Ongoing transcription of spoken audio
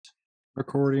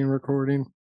Recording.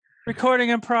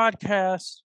 Recording and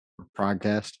broadcast.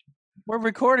 Podcast. We're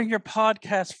recording your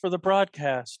podcast for the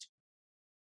broadcast.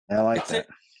 I like that.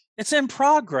 It's in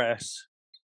progress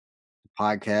The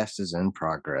podcast is in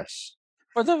progress.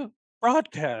 for the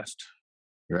broadcast.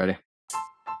 You ready?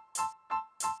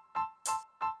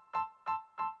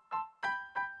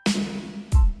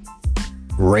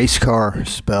 Race car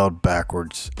spelled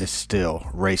backwards is still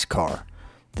race car.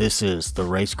 This is the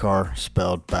Race Car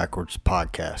Spelled Backwards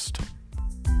podcast.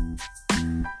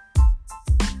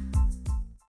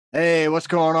 Hey, what's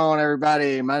going on,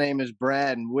 everybody? My name is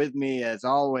Brad, and with me, as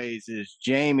always, is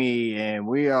Jamie, and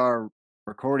we are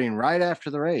recording right after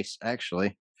the race,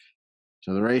 actually.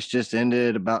 So the race just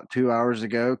ended about 2 hours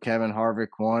ago. Kevin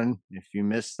Harvick won. If you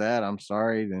missed that, I'm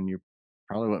sorry. Then you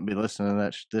probably wouldn't be listening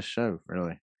to this show,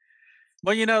 really.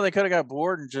 Well, they could have got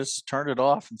bored and just turned it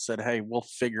off and said, hey, we'll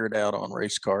figure it out on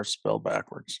Race Cars Spelled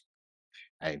Backwards.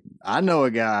 Hey, I know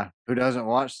a guy who doesn't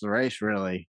watch the race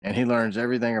really, and he learns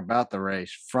everything about the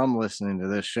race from listening to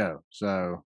this show.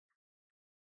 So,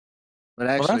 but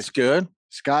actually, well, that's good.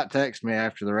 Scott texted me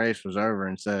after the race was over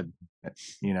and said,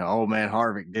 old man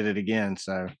Harvick did it again.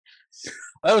 So,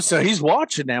 so he's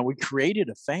watching now. We created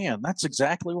a fan. That's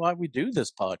exactly why we do this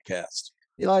podcast.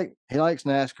 He likes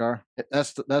NASCAR.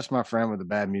 That's my friend with the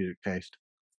bad music taste.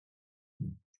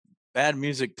 Bad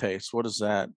music taste. What is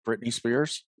that? Britney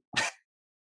Spears?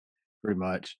 Pretty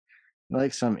much. He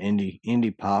likes some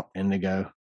indie pop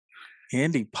indigo.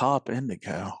 Indie pop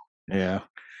indigo. Yeah.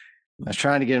 I was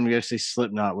trying to get him to go see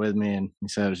Slipknot with me, and he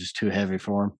said it was just too heavy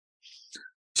for him.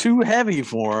 Too heavy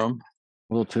for him?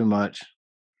 A little too much.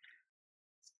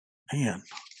 Man.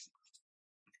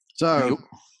 So,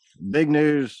 big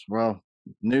news. Well,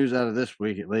 news out of this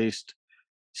week at least.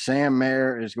 Sam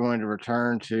Mayer is going to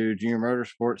return to Junior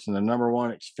Motorsports in the number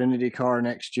 1 Xfinity car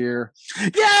next year.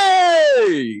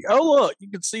 Yay! Oh, look, you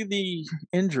can see the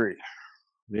injury.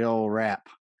 The old wrap.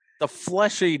 The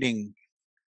flesh eating.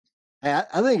 Hey,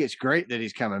 I think it's great that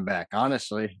he's coming back,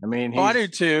 honestly. I mean, I do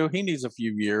too. He needs a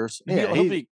few years.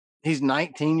 Yeah, he's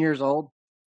 19 years old.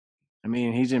 I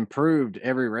mean, he's improved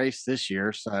every race this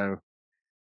year, so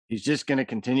he's just going to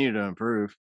continue to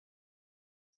improve.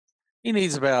 He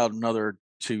needs about another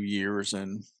 2 years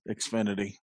in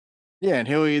Xfinity. Yeah, and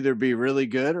he'll either be really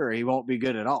good or he won't be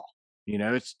good at all.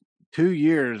 It's 2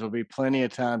 years will be plenty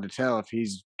of time to tell if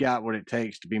he's got what it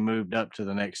takes to be moved up to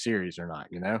the next series or not,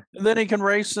 And then he can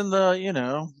race in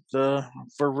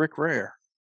for Rick Ware.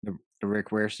 The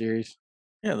Rick Ware series?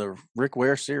 Yeah, the Rick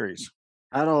Ware series.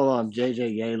 How'd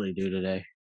JJ Yaley do today?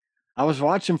 I was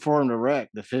watching for him to wreck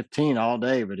the 15 all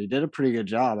day, but he did a pretty good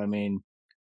job. I mean,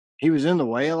 he was in the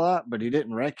way a lot, but he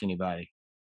didn't wreck anybody.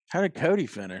 How did Cody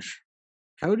finish?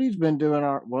 Cody's been doing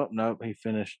nope, he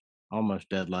finished almost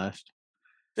dead last.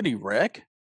 Did he wreck?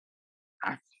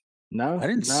 No, I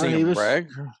didn't see him wreck.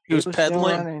 He was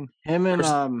pedaling. Him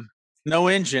and no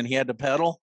engine. He had to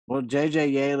pedal. Well,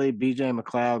 JJ Yaley, BJ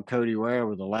McLeod, Cody Ware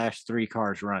were the last 3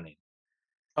 cars running.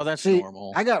 Oh, that's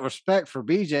normal. I got respect for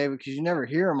BJ because you never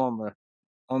hear him on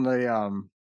the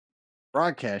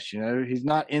broadcast. He's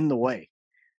not in the way.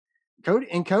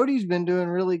 Cody's been doing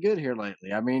really good here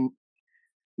lately. I mean,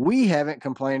 we haven't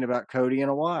complained about Cody in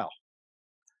a while.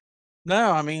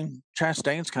 No, I mean,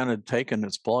 Chastain's kind of taken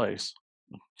its place.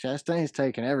 Chastain's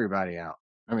taking everybody out.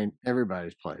 I mean,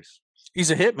 everybody's place.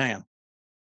 He's a hitman.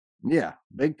 Yeah,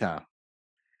 big time.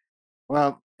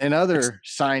 Well, in other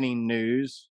signing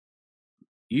news,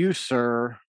 you,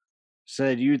 sir,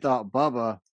 said you thought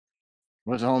Bubba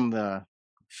was on the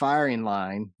firing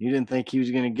line. You didn't think he was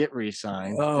going to get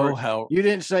re-signed. You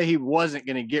didn't say he wasn't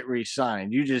going to get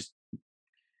re-signed.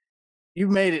 You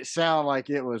made it sound like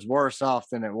it was worse off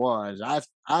than it was.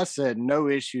 I said no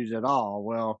issues at all.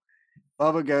 Well,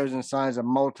 Bubba goes and signs a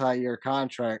multi-year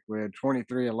contract with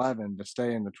 2311 to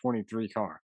stay in the 23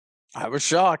 car. I was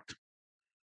shocked.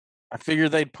 I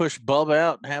figured they'd push Bubba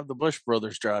out and have the Busch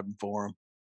brothers driving for him.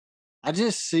 I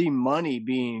just see money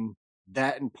being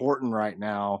that important right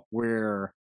now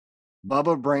where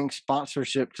Bubba brings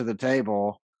sponsorship to the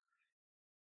table.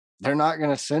 They're not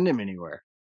going to send him anywhere.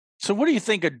 So what do you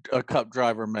think a Cup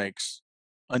driver makes?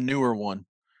 A newer one,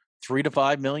 3 to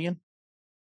 5 million?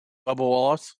 Bubba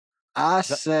Wallace? I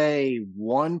say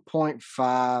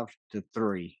 1.5 to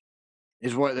 3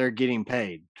 is what they're getting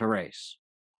paid to race.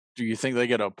 Do you think they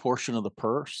get a portion of the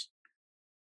purse?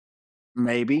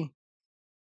 Maybe,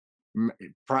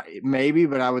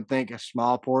 but I would think a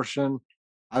small portion.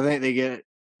 I think they get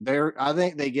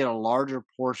a larger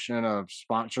portion of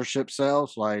sponsorship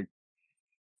sales, like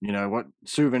what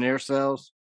souvenir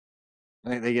sales. I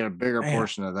think they get a bigger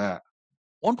portion of that.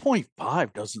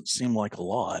 1.5 doesn't seem like a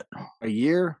lot a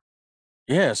year.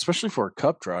 Yeah, especially for a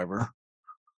Cup driver.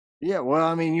 Yeah, well,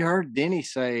 I mean, you heard Denny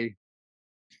say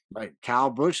like Kyle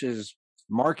Busch's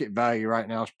market value right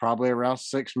now is probably around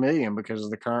 6 million because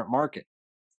of the current market.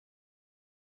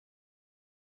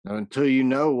 Now, until you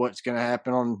know what's going to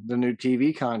happen on the new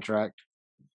TV contract,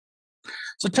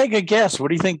 So take a guess. What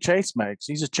do you think Chase makes?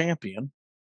 He's a champion.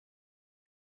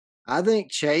 I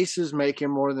think Chase is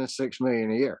making more than 6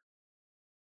 million a year.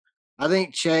 I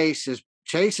think Chase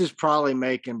is probably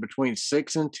making between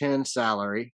 6 and 10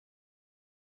 salary.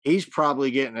 He's probably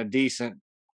getting a decent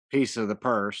piece of the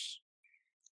purse.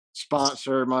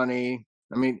 Sponsor money.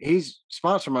 I mean, he's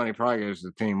sponsor money probably goes to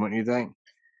the team, wouldn't you think?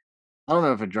 I don't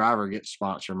know if a driver gets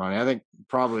sponsor money. I think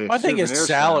probably I think souvenir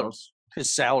sales.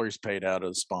 his salary's paid out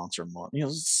of the sponsor money. You know,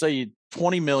 let's say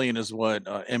 20 million is what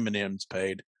Eminem's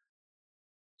paid.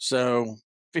 So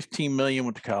 15 million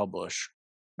with the Kyle Busch.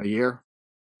 A year.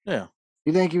 Yeah.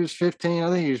 You think he was 15? I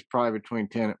think he was probably between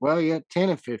 10. Well, yeah, 10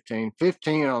 and 15.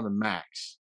 15 on the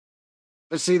max.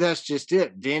 But see, that's just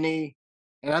it. Denny,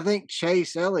 and I think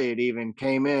Chase Elliott even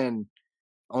came in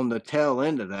on the tail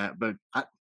end of that. But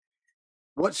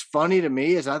what's funny to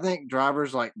me is I think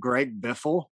drivers like Greg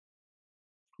Biffle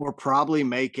were probably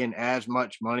making as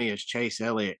much money as Chase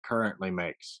Elliott currently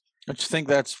makes. Don't you think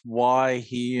that's why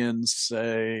he and,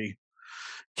 say,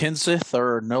 Kenseth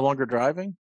are no longer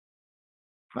driving?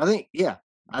 I think, yeah,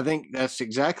 I think that's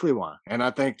exactly why. And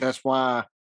I think that's why.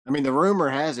 I mean, the rumor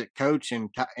has it Coach and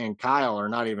Kyle are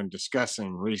not even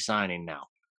discussing re signing now.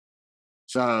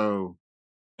 So,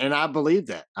 and I believe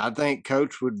that. I think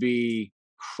Coach would be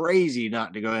crazy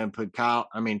not to go ahead and put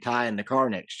Ty in the car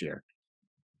next year.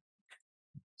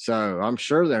 So I'm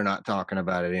sure they're not talking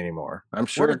about it anymore. I'm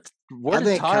sure. Where I did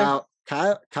think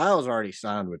Ty? Kyle's already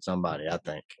signed with somebody. I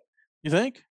think. You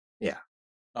think? Yeah.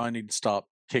 I need to stop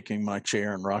kicking my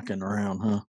chair and rocking around,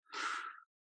 huh?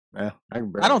 Yeah. I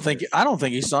don't think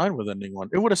he signed with anyone.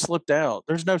 It would have slipped out.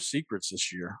 There's no secrets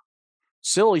this year.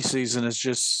 Silly season is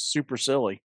just super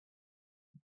silly.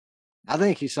 I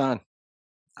think he signed.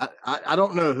 I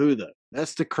don't know who though.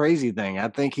 That's the crazy thing. I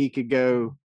think he could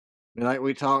go. Like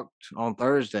we talked on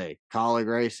Thursday, colleague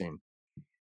racing.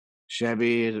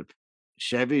 Chevy's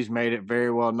made it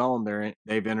very well known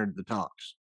they've entered the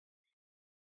talks.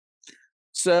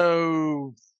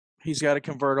 So he's got to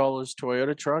convert all his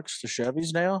Toyota trucks to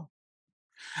Chevys now.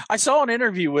 I saw an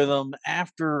interview with him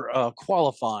after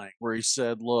qualifying where he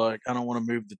said, "Look, I don't want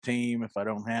to move the team if I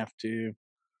don't have to."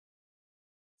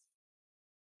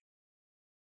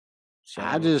 So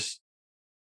I think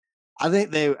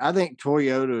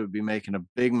Toyota would be making a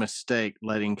big mistake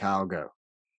letting Kyle go.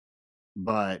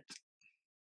 But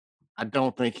I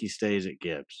don't think he stays at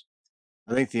Gibbs.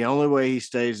 I think the only way he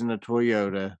stays in the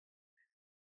Toyota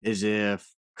is if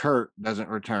Kurt doesn't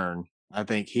return. I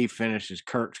think he finishes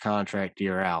Kurt's contract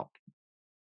year out.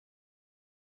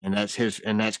 And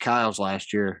that's Kyle's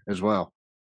last year as well.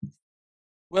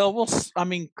 well, I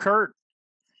mean, Kurt.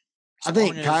 I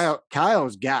think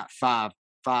Kyle's got 5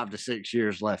 to 6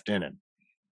 years left in him.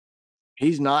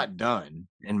 He's not done.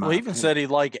 Well, he even said he'd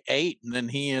like 8, and then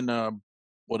he and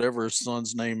whatever his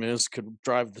son's name is could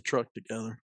drive the truck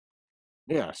together.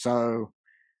 Yeah. So,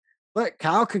 but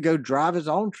Kyle could go drive his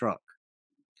own truck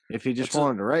if he just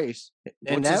wanted to race,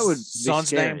 and that would be son's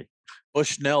scary. name?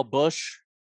 Bushnell Busch.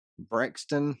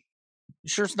 Brexton. You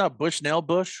sure it's not Bushnell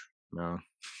Busch? No.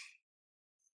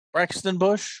 Braxton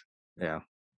Busch? Yeah.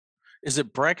 Is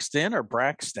it Braxton or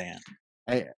Braxton?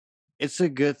 Hey, it's a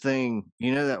good thing.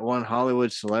 You know that one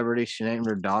Hollywood celebrity, she named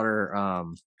her daughter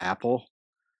Apple.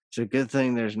 It's a good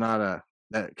thing there's not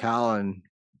that Kyle and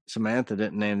Samantha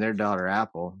didn't name their daughter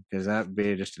Apple, because that would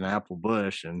be just an Apple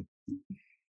Busch and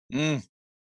be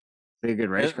a good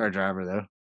race car driver though.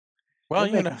 Well,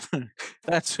 you know,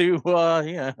 that's who.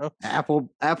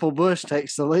 Apple Busch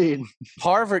takes the lead.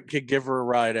 Harvick could give her a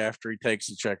ride after he takes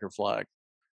the checker flag.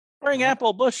 Bring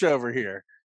Apple Busch over here.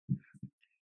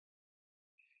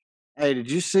 Hey, did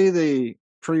you see the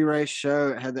pre-race show?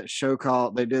 It had that show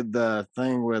called. They did the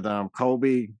thing with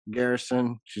Colby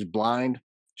Garrison. She's blind.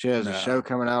 She has a show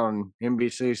coming out on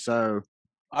NBC. So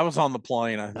I was on the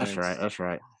plane. I think that's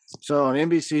right. So on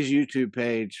NBC's YouTube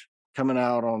page, coming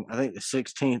out on I think the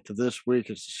 16th of this week,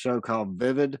 it's a show called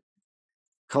Vivid.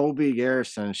 Colby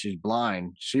Garrison. She's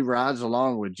blind. She rides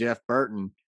along with Jeff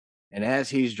Burton, and as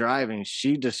he's driving,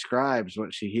 she describes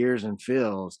what she hears and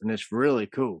feels, and it's really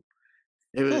cool.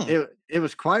 It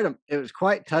was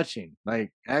quite touching.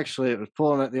 Like actually, it was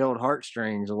pulling at the old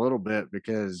heartstrings a little bit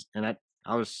because, and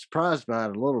I was surprised by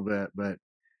it a little bit, but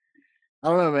I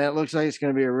don't know, man. It looks like it's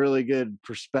going to be a really good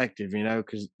perspective,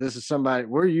 because this is somebody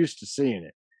we're used to seeing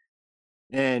it,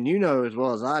 and as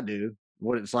well as I do,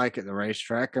 what it's like at the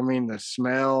racetrack. I mean, the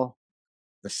smell,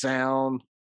 the sound,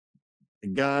 the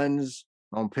guns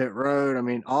on pit road. I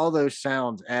mean, all those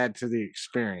sounds add to the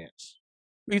experience.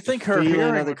 You The think her feeling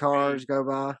hearing of the would be cars go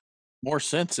by. more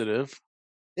sensitive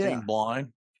being Yeah, blind?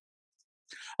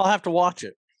 I'll have to watch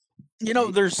it.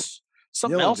 y- There's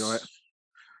something you'll enjoy it.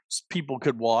 else people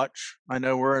could watch. I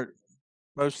know we're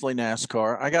mostly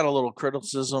NASCAR. I got a little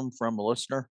criticism from a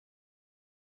listener.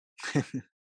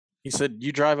 He said,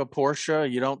 "You drive a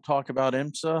Porsche, you don't talk about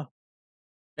IMSA,"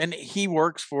 and he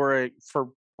works for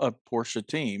a Porsche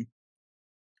team.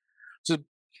 So,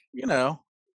 you know,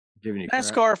 Giving you crap.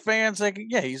 NASCAR fans,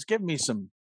 yeah, he's giving me some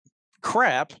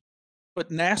crap, but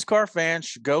NASCAR fans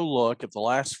should go look at the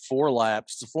last 4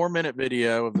 laps. It's a 4-minute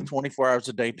video of the 24 Hours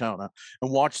of Daytona,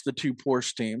 and watch the two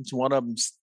Porsche teams. One of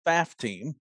them's Pfaff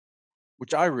team,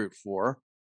 which I root for.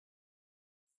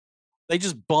 They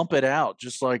just bump it out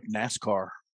just like NASCAR.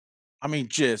 I mean,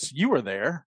 you were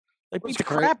there. They beat What's the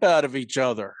cra- crap out of each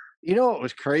other. You know what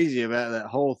was crazy about that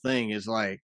whole thing is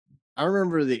like I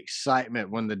remember the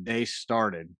excitement when the day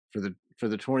started for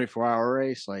the 24-hour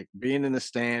race, like being in the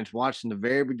stands, watching the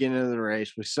very beginning of the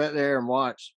race. We sat there and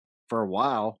watched for a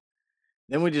while.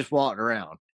 Then we just walked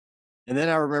around. And then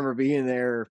I remember being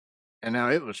there and now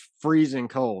it was freezing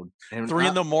cold. And 3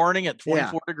 in the morning at yeah,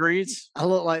 24 degrees. I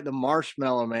look like the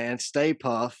marshmallow man, Stay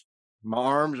Puff. My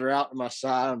arms are out to my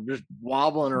side. I'm just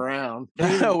wobbling around.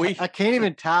 we I can't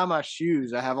even tie my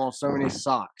shoes. I have on so many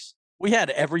socks. we had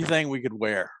everything we could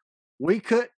wear. We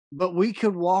could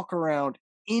walk around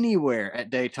anywhere at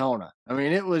Daytona. I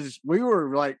mean, we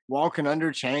were like walking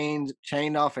under chained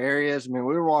off areas. I mean,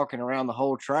 we were walking around the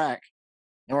whole track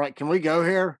and we're like, can we go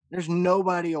here? There's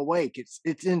nobody awake.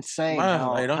 It's insane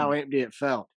Well, they how don't. empty it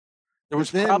felt. There But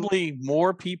was then, probably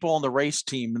more people on the race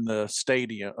team in the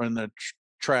stadium or in the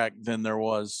track than there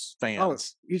was oh,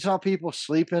 fans. you saw people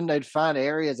sleeping. They'd find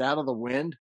areas out of the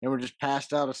wind and were just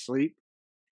passed out asleep.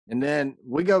 And then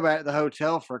we go back to the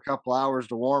hotel for a couple hours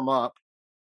to warm up.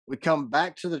 We come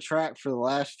back to the track for the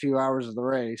last few hours of the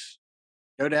race.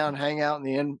 Go down, hang out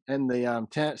in the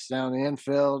tents down the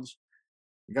infields.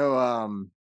 Go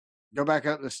go back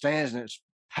up the stands, and it's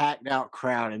packed out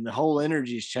crowd, and the whole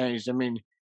energy's changed. I mean,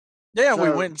 Yeah, we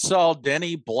so went and saw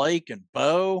Denny, Blake, and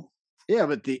Bo. yeah,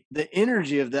 but the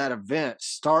energy of that event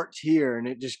starts here, and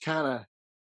it just kind of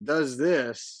does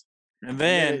this, And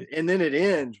then and then it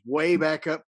ends way back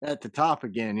up at the top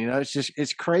again. You know,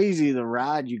 it's crazy the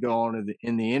ride you go on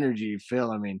in the energy you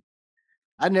feel. I mean,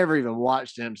 I never even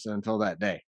watched IMSA until that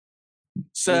day. Knew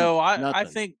so I nothing.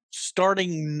 think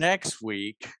starting next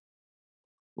week,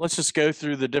 let's just go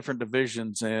through the different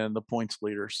divisions and the points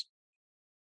leaders.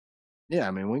 Yeah,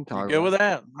 I mean, we can You talk go about with it.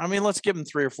 that? I mean, let's give them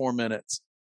 3 or 4 minutes.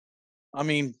 I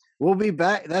mean, We'll be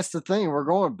back. That's the thing. We're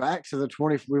going back to the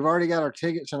 20. We've already got our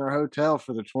tickets in our hotel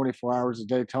for the 24 hours of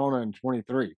Daytona in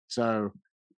 23. So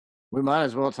we might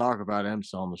as well talk about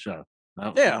IMSA on the show. I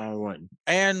don't see yeah. why we wouldn't.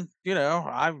 And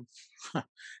I've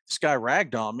this guy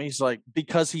ragged on me. He's like,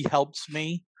 because he helps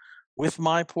me with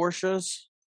my Porsches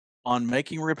on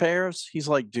making repairs. He's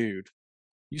like, dude,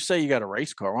 you say you got a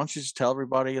race car. Why don't you just tell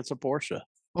everybody it's a Porsche?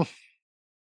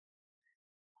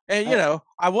 And I,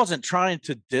 I wasn't trying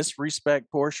to disrespect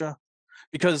Porsche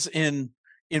because in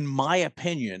my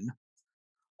opinion,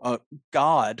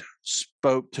 God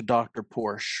spoke to Dr.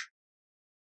 Porsche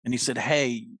and he said,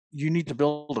 "Hey, you need to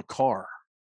build a car."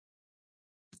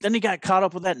 But then he got caught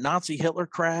up with that Nazi Hitler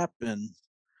crap, and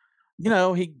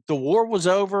the war was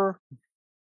over.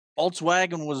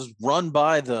 Volkswagen was run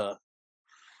by the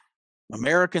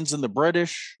Americans and the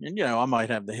British, and I might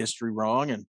have the history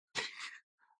wrong. And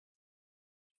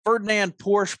Ferdinand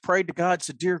Porsche prayed to God,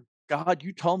 said, "Dear God,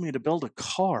 you told me to build a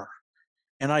car,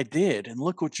 and I did, and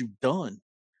look what you've done."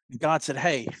 And God said,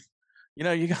 "Hey,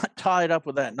 you got tied up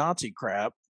with that Nazi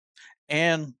crap,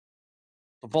 and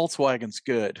the Volkswagen's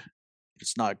good, but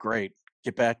it's not great.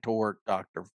 Get back to work,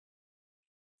 doctor."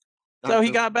 So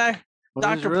he Doctor, got back, was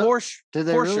his Doctor real? Porsche. Did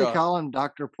they really Porsche, call him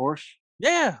Doctor Porsche?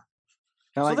 yeah.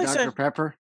 Kind of So like they Doctor said,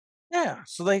 Pepper. yeah.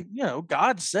 So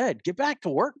God said, "Get back to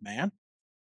work, man."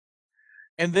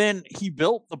 And then he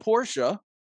built the Porsche.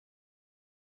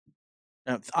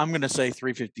 I'm going to say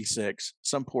 356.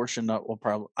 Some portion that will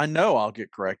probably, I know I'll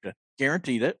get corrected.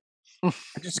 Guaranteed it. I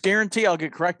just guarantee I'll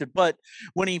get corrected. But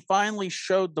when he finally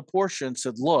showed the Porsche and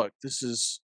said, "Look, this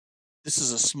is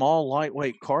a small,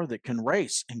 lightweight car that can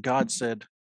race," and God said,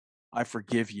 "I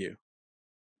forgive you.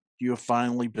 You have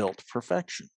finally built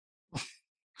perfection."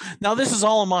 Now, this is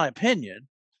all in my opinion,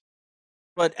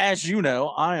 but as you know,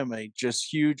 I am a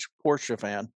just huge Porsche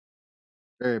fan.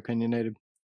 Very opinionated.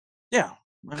 Yeah,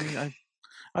 I mean,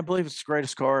 I believe it's the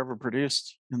greatest car ever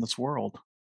produced in this world.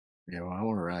 Yeah, well, I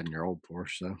want to ride in your old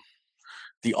Porsche, so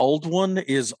The old one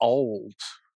is old,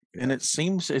 and yeah, it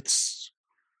seems it's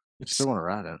still want to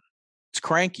ride it. it's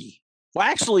cranky. Well,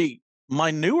 actually,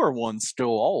 my newer one's still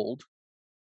old.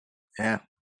 Yeah,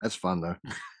 that's fun though.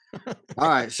 All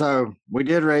right, so we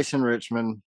did race in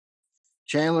Richmond.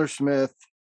 Chandler Smith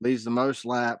leads the most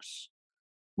laps,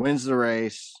 wins the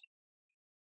race.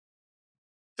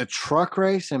 The truck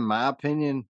race, in my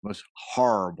opinion, was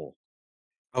horrible.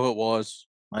 Oh, it was.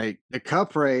 Like the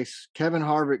cup race, Kevin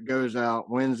Harvick goes out,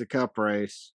 wins the cup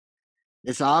race.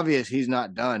 It's obvious he's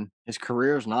not done. His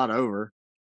career's not over.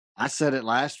 I said it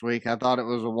last week. I thought it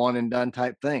was a one and done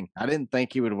type thing. I didn't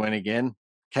think he would win again.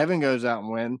 Kevin goes out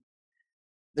and win.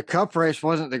 The cup race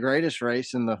wasn't the greatest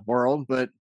race in the world, but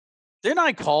Didn't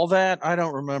I call that? I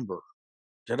don't remember.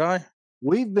 Did I?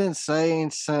 we've been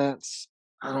saying since,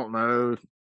 I don't know,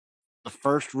 the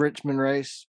first Richmond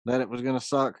race that it was going to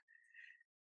suck.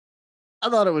 I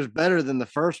thought it was better than the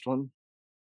first one.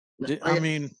 I Like,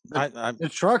 mean, the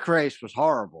truck race was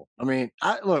horrible. I mean,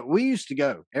 look, we used to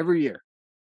go every year.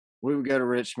 We would go to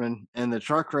Richmond, and the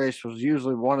truck race was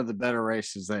usually one of the better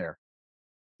races there.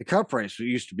 The cup race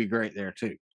used to be great there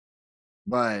too,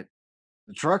 but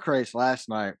the truck race last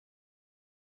night,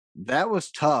 that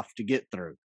was tough to get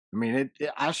through. I mean,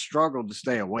 I struggled to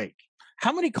stay awake.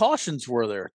 how many cautions were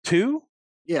there? 2?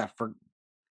 Yeah,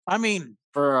 I mean,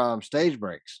 for stage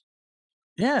breaks.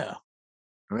 yeah.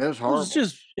 I mean, it was It was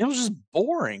horrible. just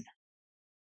boring.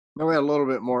 Then we had a little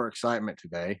bit more excitement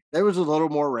today. There was a little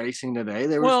more racing today.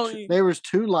 Well, There was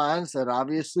 2 lines that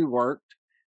obviously worked.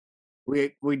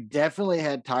 We definitely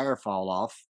had tire fall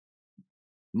off.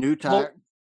 New tire, well,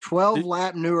 12 did,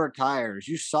 lap newer tires.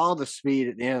 You saw the speed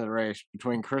at the end of the race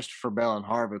between Christopher Bell and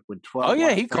Harvick with oh 12 yeah,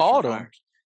 laps he extra caught him. tires.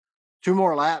 2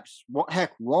 more laps.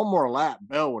 Heck, one more lap,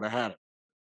 Bell would have had it.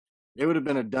 It would have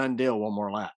been a done deal. One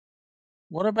more lap.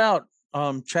 What about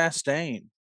Chastain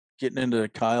getting into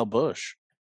Kyle Busch?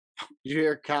 Did you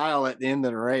hear Kyle at the end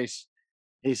of the race?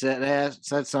 He said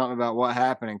something about what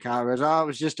happened, and Kyle goes, "Oh, it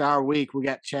was just our week. We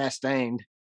got chastained."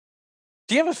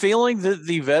 Do you have a feeling that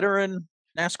the veteran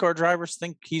NASCAR drivers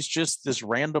think he's just this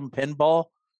random pinball,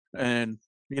 and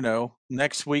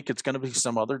next week it's going to be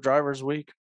some other driver's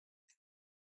week?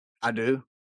 I do,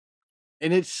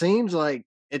 and it seems like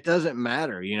it doesn't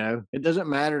matter. It doesn't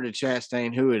matter to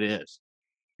Chastain who it is.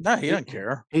 No, he He, doesn't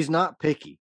care. he's not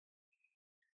picky.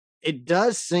 It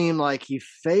does seem like he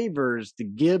favors the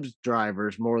Gibbs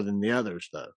drivers more than the others,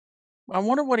 though. I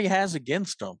wonder what he has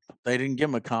against them. They didn't give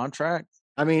him a contract.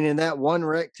 I mean, in that one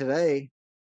wreck today,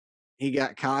 he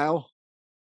got Kyle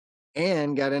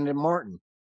and got into Martin,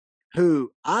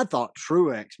 who I thought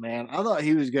Truex, man, I thought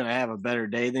he was going to have a better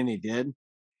day than he did. Didn't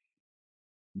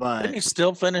But he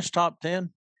still finish top 10?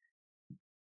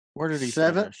 Where did he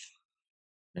seventh, finish?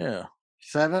 Yeah.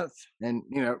 seventh, and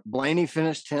Blaney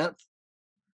finished 10th.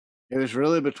 It was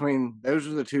really between those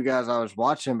are the 2 guys I was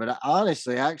watching. But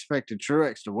honestly, I expected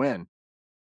Truex to win,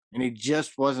 and he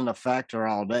just wasn't a factor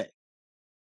all day.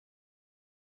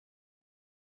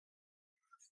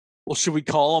 Well, should we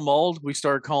call him old? We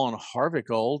started calling Harvick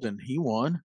old, and he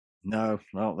won. No,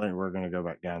 I don't think we're going to go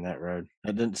back down that road.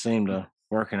 That didn't seem to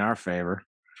work in our favor.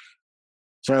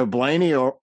 So Blaney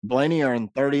earned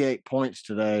 38 points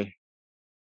today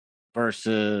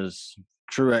versus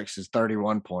Truex's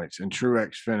 31 points, and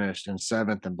Truex finished in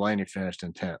 7th and Blaney finished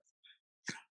in 10th.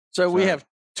 So we have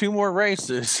 2 more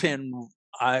races, and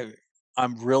I'm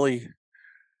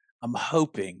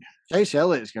hoping. Chase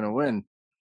Elliott's going to win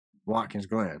Watkins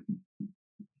Glen.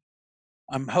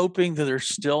 I'm hoping that there's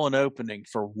still an opening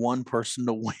for one person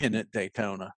to win at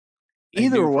Daytona.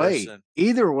 Either way,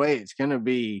 it's going to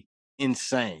be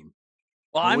insane.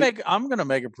 Well, I'm going to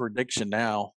make a prediction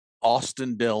now.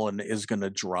 Austin Dillon is going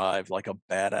to drive like a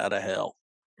bat out of hell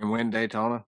and win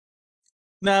Daytona.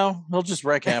 No, he'll just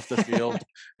wreck half the field.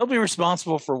 He'll be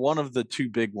responsible for one of the 2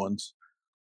 big ones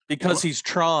because he's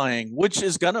trying, which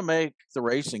is going to make the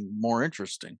racing more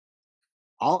interesting.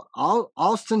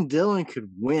 Austin Dillon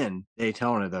could win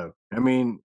Daytona, though. I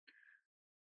mean,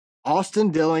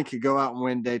 Austin Dillon could go out and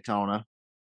win Daytona.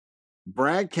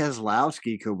 Brad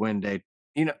Keselowski could win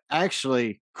Daytona.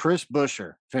 Actually, Chris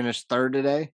Buescher finished 3rd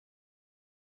today.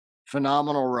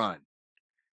 Phenomenal run.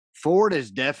 Ford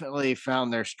has definitely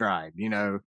found their stride.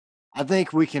 I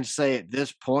think we can say at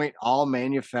this point, all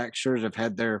manufacturers have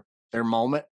had their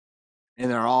moment,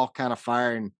 and they're all kind of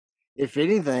firing. If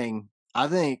anything, I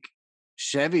think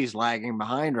Chevy's lagging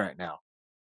behind right now.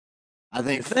 I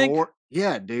think Ford.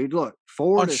 Yeah, dude. Look,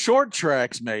 Ford on short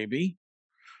tracks, maybe.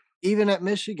 Even at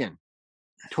Michigan,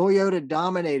 Toyota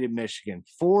dominated Michigan.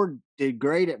 Ford did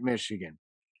great at Michigan.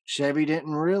 Chevy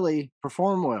didn't really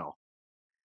perform well.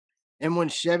 And when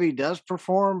Chevy does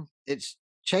perform, it's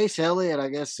Chase Elliott, I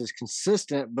guess, is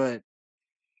consistent, but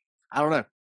I don't know.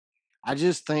 I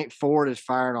just think Ford is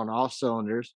firing on all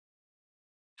cylinders.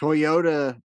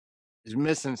 Toyota is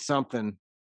missing something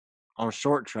on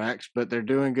short tracks, but they're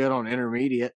doing good on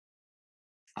intermediate.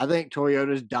 I think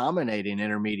Toyota's dominating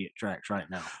intermediate tracks right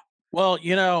now. Well,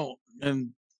 and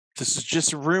this is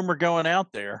just a rumor going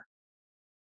out there.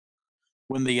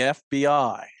 When the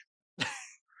FBI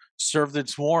served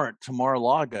its warrant to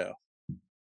Mar-a-Lago,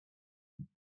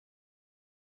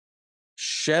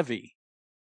 Chevy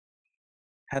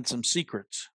had some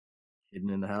secrets Hidden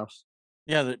in the house.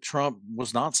 Yeah, that Trump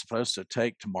was not supposed to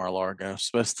take to Mar-a-Lago.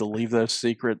 Supposed to leave those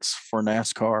secrets for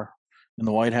NASCAR in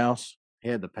the White House. He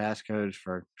had the passcodes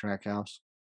for Trackhouse,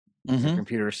 the Mm-hmm.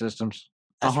 computer systems.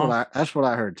 Uh-huh. That's what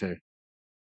I heard too.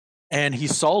 And he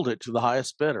sold it to the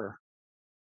highest bidder.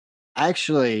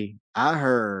 Actually, I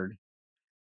heard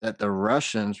that the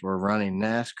Russians were running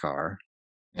NASCAR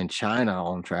and China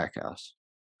on Trackhouse.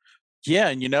 Yeah,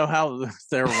 and you know how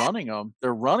they're running them?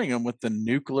 They're running them with the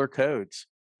nuclear codes.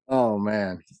 Oh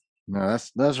man, no,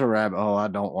 that's a rabbit hole I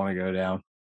don't want to go down.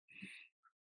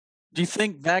 Do you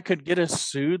think that could get us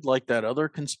sued like that other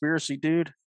conspiracy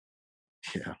dude?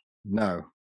 Yeah, no.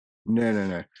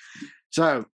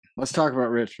 So let's talk about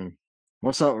Richmond.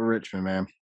 What's up with Richmond, man?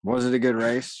 Was it a good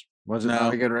race? Was it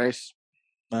not a good race?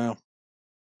 No.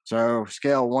 So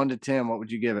scale 1 to 10, what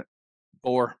would you give it?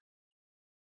 4.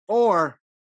 4.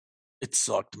 It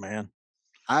sucked, man.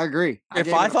 I agree.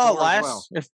 If I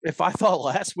thought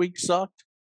last week sucked,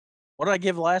 what did I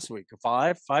give last week? A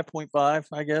 5, 5.5,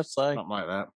 I guess. Something like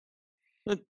that.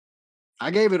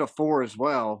 I gave it a 4 as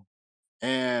well,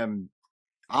 and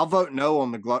I'll vote no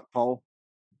on the Gluck poll.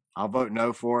 I'll vote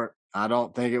no for it. I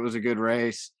don't think it was a good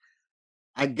race.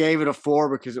 I gave it a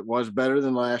 4 because it was better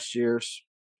than last year's.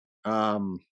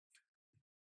 The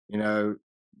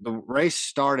race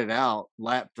started out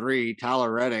lap 3.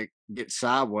 Tyler Reddick gets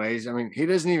sideways. I mean, he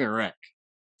doesn't even wreck.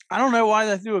 I don't know why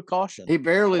they threw a caution. He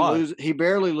barely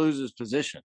loses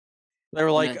position. They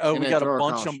were like, "Oh, we got to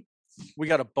bunch them. We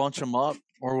got to bunch them up,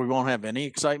 or we won't have any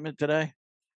excitement today."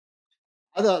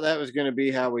 I thought that was going to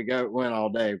be how we went all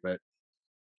day, but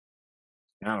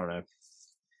I don't know.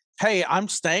 Hey, I'm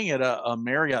staying at a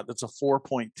Marriott that's a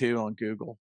 4.2 on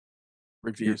Google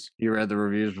reviews. You read the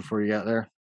reviews before you got there?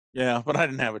 Yeah, but I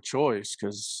didn't have a choice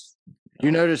because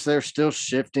you notice they're still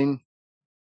shifting.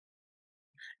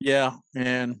 Yeah,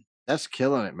 and that's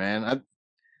killing it, man.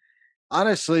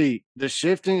 Honestly, the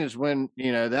shifting is when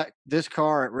that this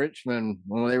car at Richmond,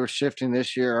 when they were shifting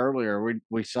this year earlier,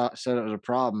 we said it was a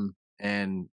problem,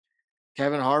 and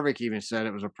Kevin Harvick even said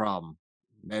it was a problem.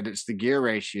 That it's the gear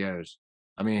ratios.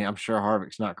 I mean, I'm sure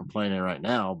Harvick's not complaining right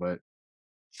now, but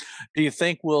do you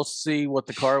think we'll see what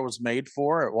the car was made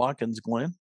for at Watkins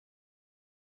Glen?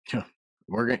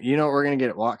 We're gonna get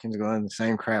at Watkins Glen the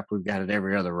same crap we've got at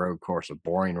every other road course, a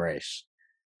boring race.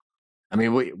 I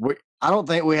mean, I don't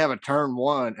think we have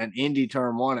an Indy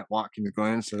turn 1 at Watkins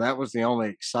Glen, so that was the only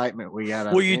excitement we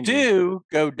got. Well, you do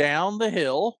go down the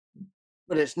hill,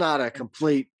 but it's not a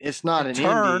complete. It's not an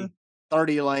turn. Indy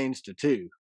 30 lanes to 2.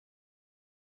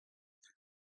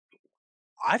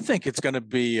 I think it's going to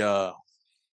be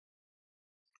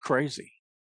crazy,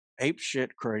 ape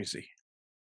shit crazy.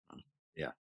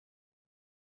 Yeah,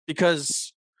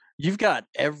 because you've got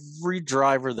every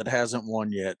driver that hasn't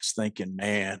won yet thinking,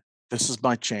 man, this is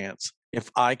my chance.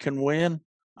 If I can win,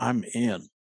 I'm in.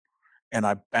 And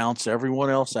I bounce everyone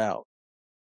else out.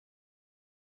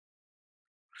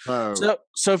 So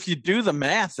if you do the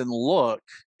math and look,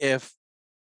 if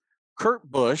Kurt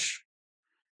Busch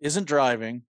isn't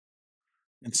driving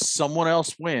and someone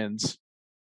else wins,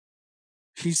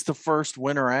 he's the first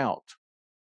winner out.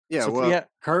 Yeah, so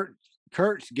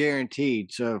Kurt's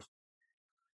guaranteed. So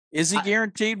is he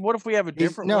guaranteed? What if we have a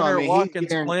different winner at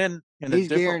Watkins Glen? He's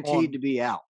guaranteed to be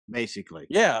out, basically.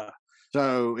 Yeah.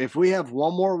 So if we have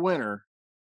one more winner,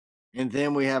 and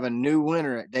then we have a new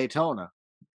winner at Daytona,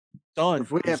 done.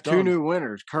 If we have 2 new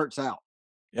winners, Kurt's out.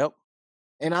 Yep.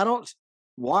 And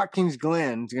Watkins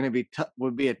Glen is going to be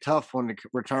would be a tough one to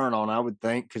return on, I would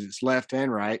think, because it's left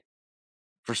and right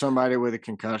for somebody with a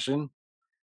concussion.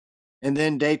 And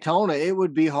then Daytona, it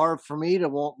would be hard for me to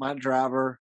want my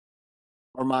driver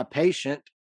or my patient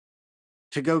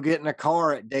to go get in a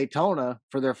car at Daytona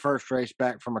for their first race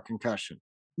back from a concussion.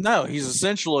 No, he's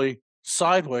essentially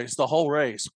sideways the whole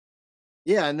race.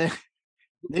 Yeah, and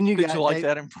then you Did you like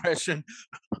that impression?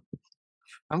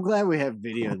 I'm glad we have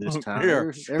video this time.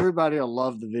 Everybody will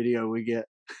love the video we get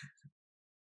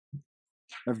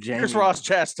of Jamie. Here's Ross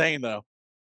Chastain, though.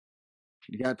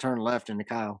 You got to turn left into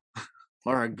Kyle.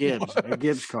 or a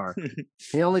Gibbs car.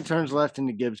 He only turns left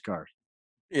into Gibbs cars.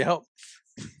 Yep.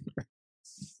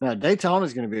 Now Daytona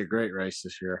is going to be a great race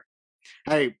this year.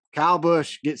 Hey, Kyle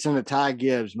Busch gets into Ty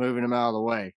Gibbs, moving him out of the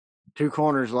way. 2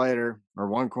 corners later, or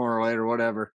 1 corner later,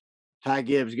 whatever. Ty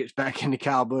Gibbs gets back into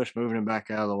Kyle Busch, moving him back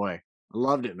out of the way. I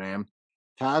loved it, man.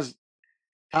 Ty's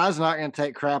not going to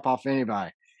take crap off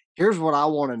anybody. Here's what I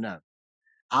want to know.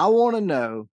 I want to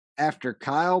know, after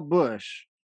Kyle Busch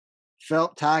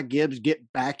felt Ty Gibbs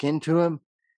get back into him,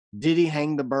 did he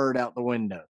hang the bird out the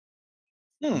window?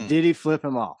 Did he flip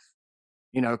him off?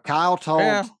 You know, Kyle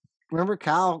told, remember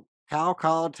Kyle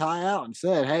called Ty out and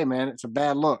said, "Hey, man, it's a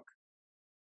bad look."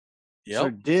 Yep. So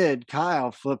did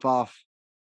Kyle flip off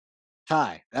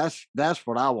Ty? That's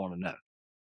what I want to know.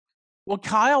 Well,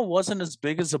 Kyle wasn't as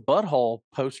big as a butthole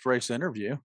post-race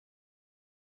interview.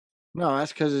 No,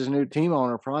 that's because his new team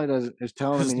owner probably is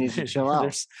telling him he needs to chill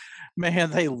out.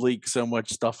 Man, they leak so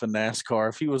much stuff in NASCAR.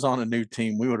 If he was on a new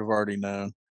team, we would have already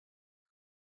known.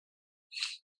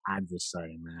 I'm just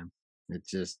saying, man.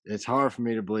 It's hard for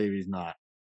me to believe he's not.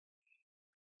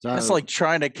 So, it's like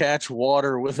trying to catch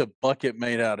water with a bucket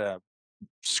made out of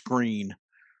screen.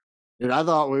 Dude, I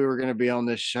thought we were going to be on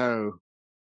this show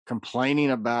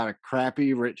complaining about a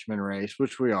crappy Richmond race,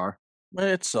 which we are.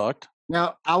 It sucked.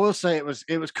 Now, I will say it was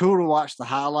cool to watch the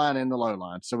high line and the low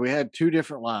line. So we had 2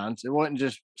 different lines. It wasn't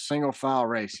just single file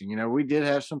racing. You know, we did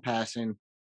have some passing.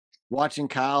 Watching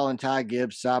Kyle and Ty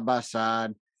Gibbs side by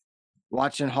side,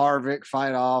 watching Harvick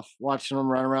fight off, watching them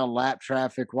run around lap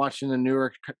traffic, watching the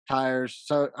newer tires.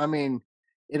 So, I mean,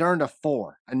 it earned a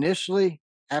 4. Initially,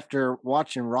 after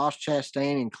watching Ross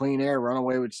Chastain and Clean Air run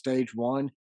away with stage 1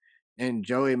 and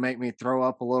Joey make me throw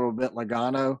up a little bit,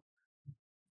 Logano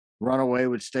run away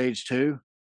with stage 2,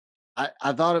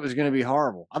 I thought it was going to be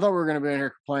horrible. I thought we were going to be in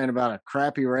here complaining about a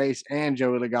crappy race and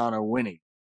Joey Logano winning.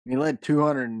 He led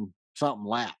 200 and something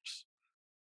laps.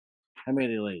 How many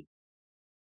did he lead?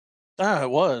 It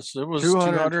was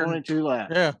 222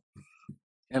 laps. Yeah.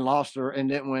 And lost and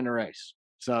didn't win the race.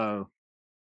 So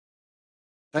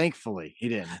thankfully he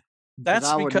didn't. That's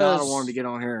I would because not have wanted to get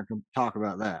on here and talk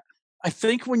about that. I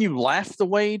think when you laugh the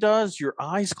way he does, your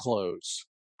eyes close.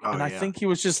 Oh, and I think he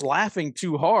was just laughing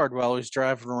too hard while he was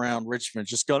driving around Richmond,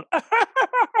 just going.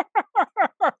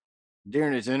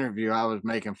 During his interview, I was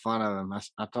making fun of him.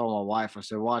 I told my wife, I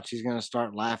said, "Watch, he's going to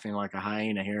start laughing like a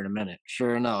hyena here in a minute."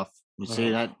 Sure enough, you see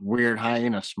that weird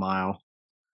hyena smile.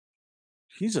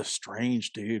 He's a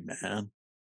strange dude, man.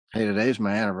 Hey, today's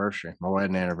my anniversary, my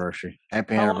wedding anniversary.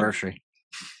 Happy anniversary.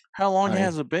 How long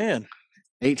has it been?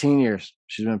 18 years.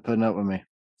 She's been putting up with me.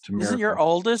 Isn't your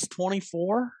oldest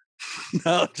 24?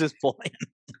 No, just playing.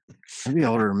 Maybe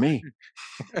older than me.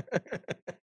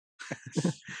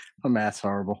 My math's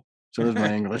horrible. So is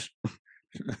my English.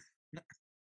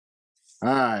 All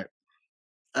right.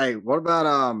 Hey, what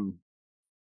about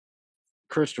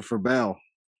Christopher Bell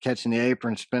catching the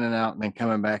apron, spinning out, and then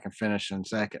coming back and finishing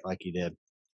second like he did?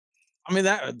 I mean,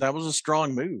 that was a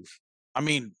strong move. I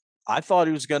mean, I thought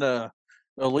he was gonna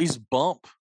at least bump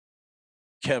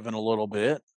Kevin a little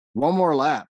bit. One more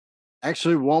lap.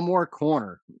 Actually, one more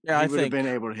corner. Yeah, he would have been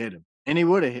able to hit him. And he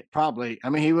would have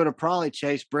he would have probably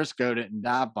chased Briscoe it and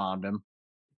dive bombed him.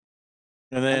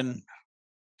 And then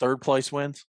 3rd place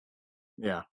wins?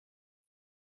 Yeah.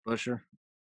 Buscher.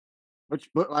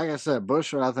 But like I said,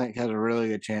 Buscher, I think, has a really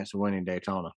good chance of winning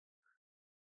Daytona.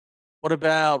 What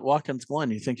about Watkins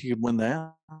Glen? You think he could win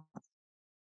that?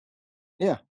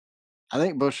 Yeah. I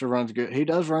think Buscher runs good. He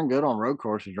does run good on road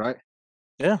courses, right?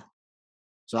 Yeah.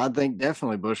 So I think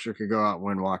definitely Buscher could go out and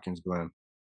win Watkins Glen.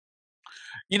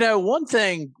 You know, one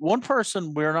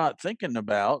person we're not thinking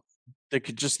about that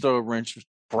could just throw a wrench was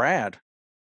Brad.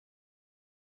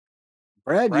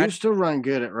 Brad used to run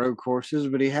good at road courses,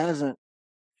 but he hasn't.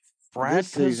 Brad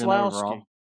Keselowski.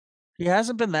 He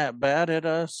hasn't been that bad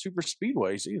at super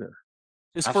speedways either.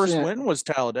 His first win was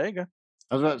Talladega.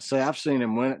 I was about to say, I've seen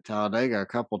him win at Talladega a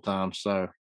couple times. So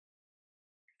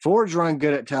Ford's run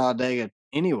good at Talladega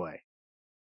anyway.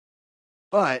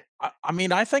 But I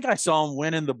mean, I think I saw him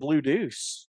win in the Blue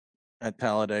Deuce at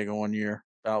Talladega one year,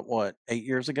 about 8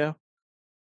 years ago.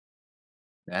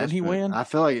 Did he win? I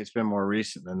feel like it's been more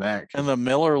recent than that. And the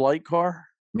Miller Lite car?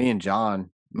 Me and John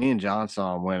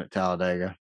saw him win at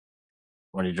Talladega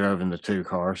when he drove in the 2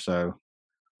 car. So,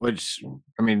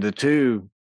 the 2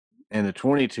 and the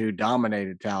 22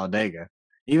 dominated Talladega.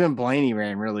 Even Blaney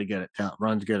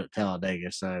runs good at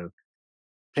Talladega. So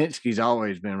Penske's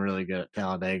always been really good at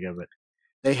Talladega, but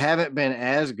they haven't been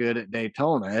as good at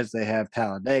Daytona as they have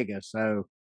Talladega. So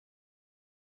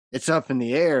it's up in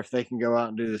the air if they can go out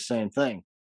and do the same thing.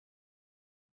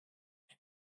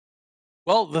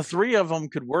 Well, the three of them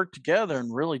could work together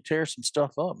and really tear some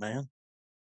stuff up, man.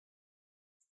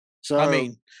 I So,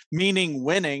 mean, meaning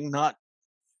winning, not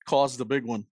cause the big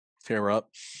one tear up.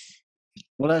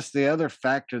 well, that's the other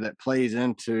factor that plays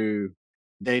into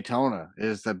Daytona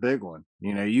is the big one.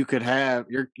 You know, you could have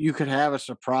a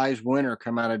surprise winner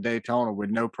come out of Daytona with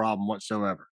no problem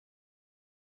whatsoever.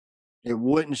 It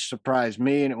wouldn't surprise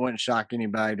me, and it wouldn't shock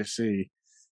anybody to see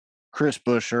Chris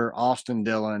Buescher, Austin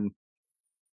Dillon,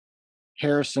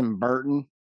 Harrison Burton.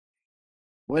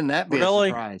 Wouldn't that be a Really?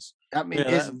 surprise? I mean, Yeah,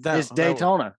 it's that would.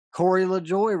 Daytona. Corey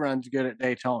LaJoy runs good at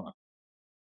Daytona.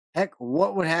 Heck,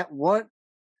 what would happen?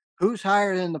 Who's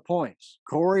higher in the points,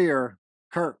 Corey or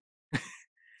Kurt?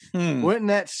 Hmm. Wouldn't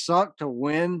that suck to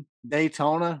win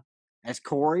Daytona as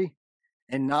Corey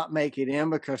and not make it in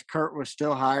because Kurt was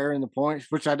still higher in the points,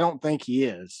 which I don't think he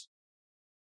is.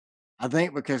 I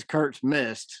think because Kurt's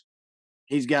missed,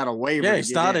 he's got a waiver Yeah,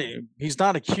 to get in. he's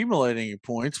not accumulating any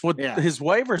points. What Yeah, his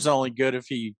waiver's only good if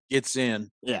he gets in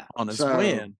yeah. on his So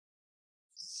win.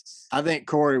 I think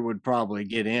Corey would probably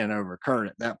get in over Kurt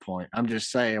at that point. I'm just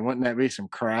saying, wouldn't that be some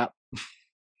crap?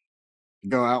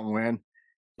 Go out and win.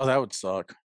 Oh, that would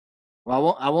suck.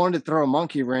 Well, I wanted to throw a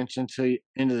monkey wrench into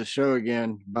the show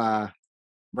again by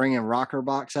bringing Rocker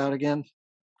Box out again.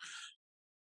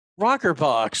 Rocker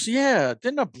box, yeah.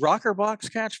 Didn't a rocker box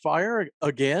catch fire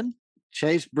again?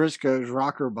 Chase Briscoe's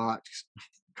Rocker Box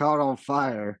caught on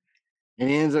fire, and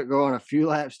he ends up going a few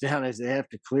laps down as they have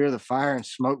to clear the fire and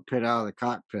smoke pit out of the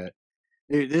cockpit.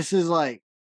 Dude, this is like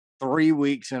 3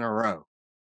 weeks in a row.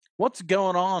 What's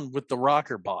going on with the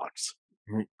rocker box?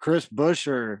 Chris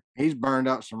Buescher, he's burned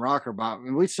up some rocker box.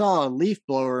 And we saw a leaf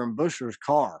blower in Buescher's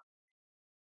car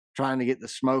trying to get the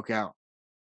smoke out.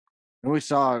 And we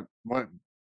saw what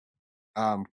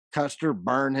Custer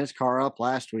burn his car up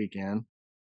last weekend.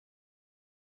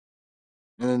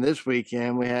 And then this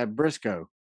weekend we had Briscoe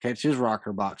catch his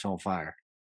rocker box on fire.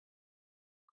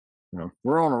 You know,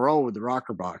 we're on a roll with the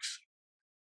rocker box.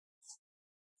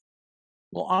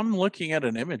 Well, I'm looking at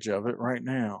an image of it right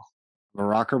now. The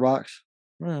rocker box?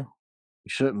 Yeah. You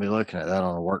shouldn't be looking at that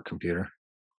on a work computer.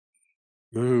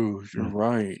 Ooh, you're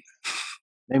right.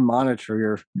 They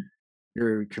monitor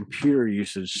your computer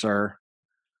usage, sir.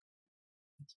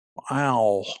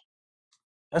 Wow.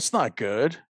 That's not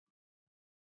good.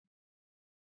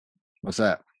 What's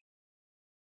that?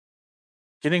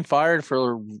 Getting fired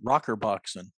for rocker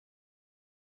boxing.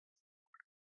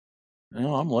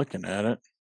 No, I'm looking at it.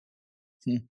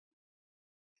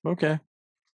 Okay.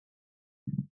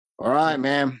 All right,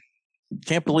 man.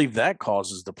 Can't believe that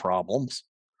causes the problems.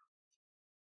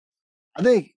 I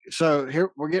think so.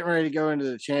 Here we're getting ready to go into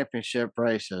the championship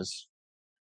races.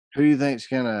 Who do you think's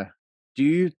gonna? Do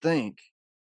you think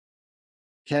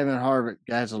Kevin Harvick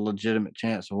has a legitimate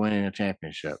chance of winning a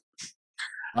championship?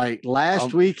 Like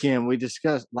last week we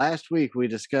discussed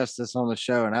this on the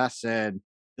show, and I said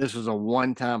this was a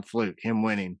one-time fluke, him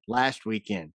winning last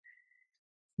weekend.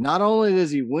 Not only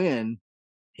does he win,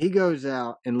 he goes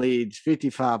out and leads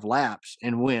 55 laps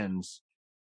and wins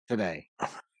today.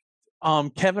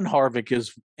 Kevin Harvick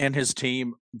is and his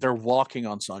team, they're walking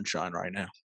on sunshine right now.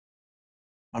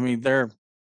 I mean,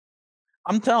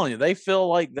 I'm telling you, they feel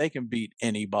like they can beat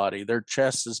anybody. Their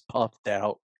chest is puffed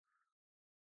out.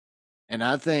 And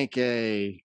I think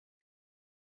a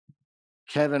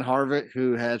Kevin Harvick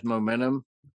who has momentum,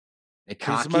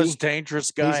 He's the most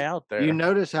dangerous guy out there. You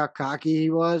notice how cocky he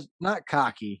was? Not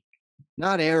cocky,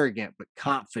 not arrogant, but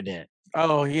confident.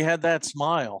 Oh, he had that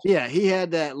smile. Yeah, he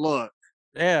had that look.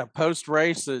 Yeah, post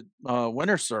race at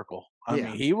Winter Circle. I mean,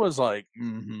 he was like,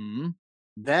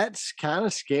 That's kind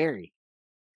of scary.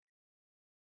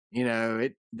 You know,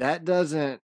 that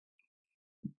doesn't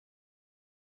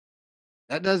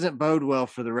bode well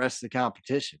for the rest of the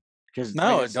competition. Because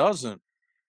no, it doesn't.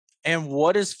 And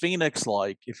what is Phoenix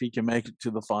like if he can make it to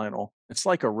the final? It's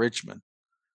like a Richmond,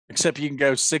 except you can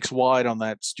go 6 wide on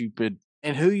that stupid.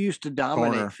 And who used to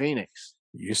dominate corner. Phoenix?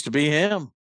 Used to be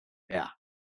him. Yeah.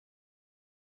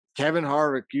 Kevin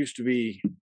Harvick used to be.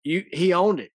 He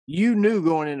owned it. You knew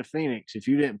going into Phoenix, if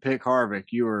you didn't pick Harvick,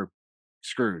 you were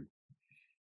screwed.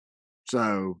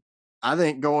 So I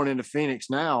think going into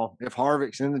Phoenix now, if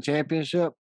Harvick's in the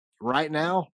championship right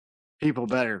now, people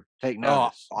better take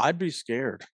notice. Oh, I'd be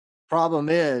scared. Problem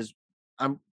is,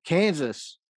 I'm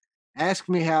Kansas. Ask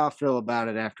me how I feel about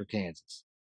it after Kansas.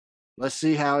 Let's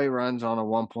see how he runs on a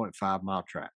 1.5 mile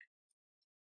track.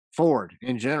 Ford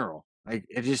in general. Like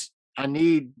I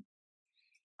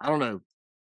don't know.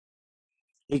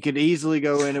 He could easily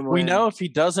go in and win. We know if he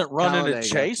doesn't run into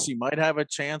Chase, he might have a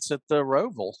chance at the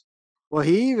Roval. Well,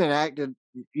 he even acted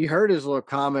you heard his little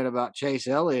comment about Chase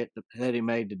Elliott that he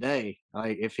made today.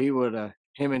 Like if he would have,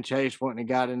 him and Chase wouldn't have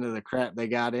got into the crap they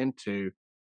got into,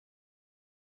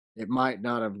 it might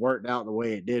not have worked out the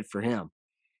way it did for him.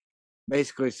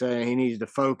 Basically saying he needs to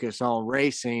focus on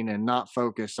racing and not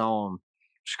focus on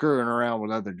screwing around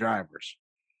with other drivers,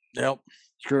 Yep.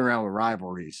 screwing around with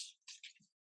rivalries.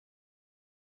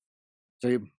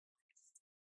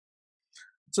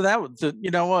 So that was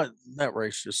you know what? That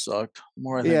race just sucked. The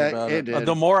more I think Yeah, about it it, did.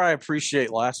 the more I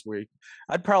appreciate last week.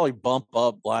 I'd probably bump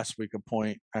up last week a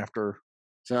point after.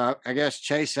 So I guess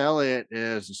Chase Elliott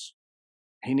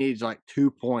he needs like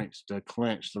 2 points to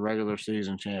clinch the regular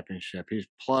season championship. He's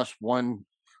plus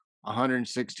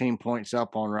 116 points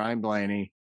up on Ryan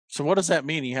Blaney. So what does that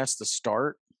mean? He has to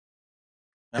start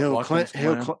at He'll Watkins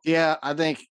clinch. Glen? Yeah, I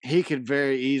think he could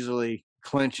very easily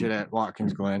clinch it at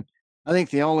Watkins Glen. I think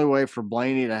the only way for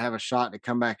Blaney to have a shot to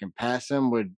come back and pass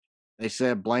him would, they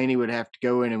said Blaney would have to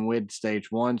go in and win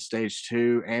stage 1, stage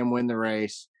 2, and win the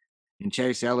race. And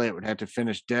Chase Elliott would have to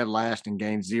finish dead last and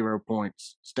gain 0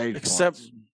 points, stage Except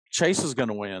points. Chase is going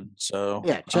to win. So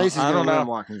Yeah, Chase is I going don't to win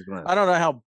know. Watkins Glen. I don't know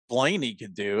how Blaney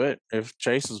could do it if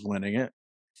Chase is winning it.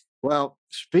 Well,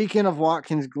 speaking of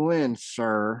Watkins Glen,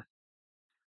 sir,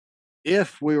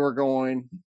 if we were going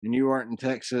and you weren't in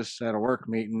Texas at a work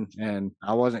meeting and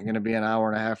I wasn't going to be an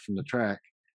hour and a half from the track,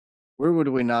 where would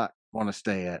we not want to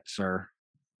stay at, sir?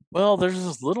 Well, there's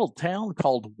this little town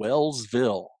called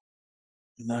Wellsville,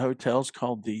 and the hotel's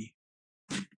called the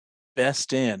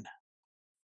Best Inn.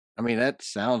 I mean, that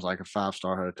sounds like a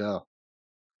 5-star hotel.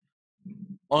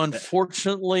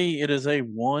 Unfortunately, it is a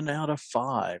 1 out of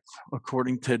 5,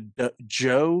 according to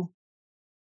Joe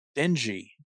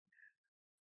Dingy.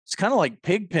 It's kind of like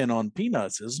Pigpen on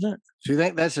Peanuts, isn't it? Do you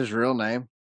think that's his real name?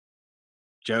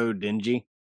 Joe Dingy?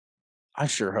 I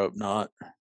sure hope not.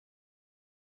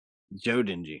 Joe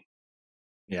Dingy.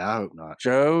 Yeah, I hope not.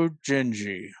 Joe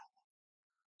Dingy.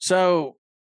 So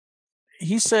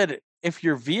he said, if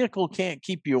your vehicle can't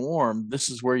keep you warm, this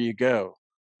is where you go.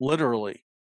 Literally.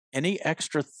 Any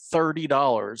extra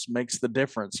 $30 makes the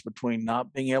difference between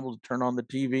not being able to turn on the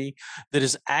TV that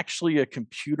is actually a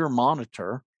computer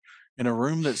monitor in a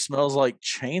room that smells like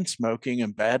chain smoking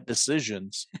and bad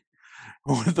decisions,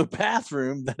 with a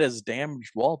bathroom that has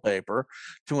damaged wallpaper,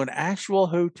 to an actual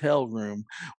hotel room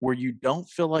where you don't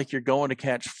feel like you're going to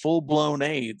catch full-blown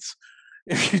AIDS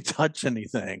if you touch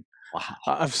anything. Wow.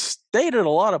 I've stayed at a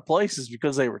lot of places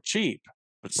because they were cheap,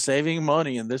 but saving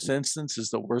money in this instance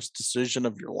is the worst decision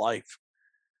of your life.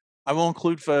 I will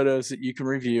include photos that you can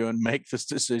review and make this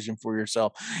decision for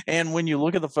yourself. And when you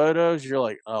look at the photos, you're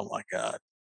like, oh my God.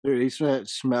 Dude, he said it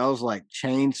smells like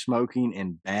chain smoking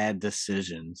and bad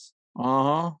decisions.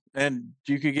 Uh-huh. And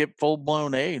you could get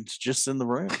full-blown AIDS just in the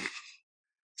room.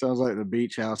 Sounds like the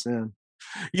Beach House Inn.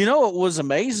 You know what was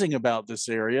amazing about this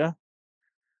area?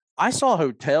 I saw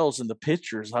hotels in the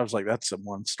pictures. I was like, that's a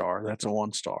 1 star. That's a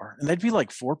 1 star. And they'd be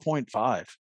like 4.5.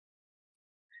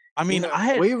 I mean,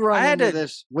 we've run had into to,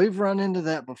 this. We've run into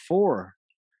that before.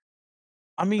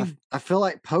 I mean, I feel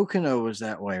like Pocono was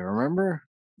that way. Remember?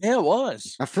 yeah, it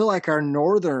was. I feel like the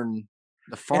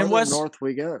farther north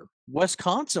we go.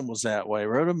 Wisconsin was that way.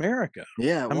 Road America.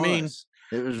 Yeah, I mean,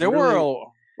 it was. There really, were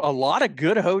a lot of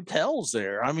good hotels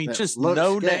there. I mean, just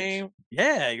no sketch. name.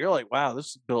 Yeah, you're like, wow, this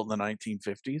is built in the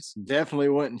 1950s. Definitely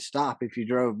wouldn't stop if you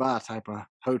drove by type of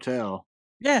hotel.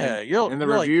 Yeah, and the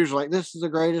reviews like, this is the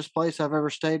greatest place I've ever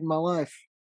stayed in my life.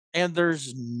 And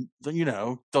there's,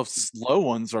 the slow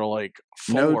ones are like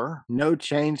 4. No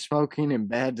chain smoking and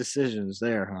bad decisions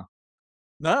there, huh?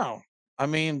 No, I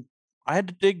mean, I had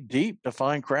to dig deep to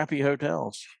find crappy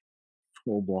hotels.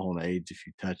 Full blown AIDS if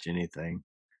you touch anything.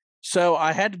 So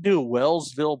I had to do a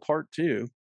Wellsville part 2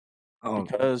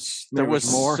 because there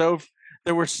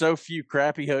were so few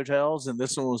crappy hotels, and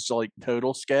this one was like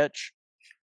total sketch.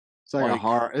 It's like a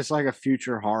horror. It's like a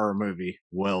future horror movie.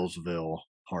 Wellsville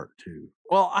Part 2.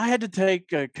 Well, I had to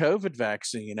take a COVID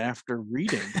vaccine after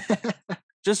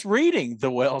just reading the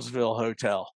Wellsville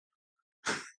Hotel.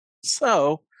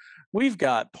 So we've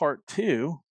got part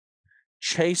 2,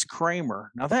 Chase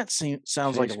Kramer. Now that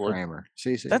sounds like Kramer.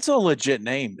 That's a legit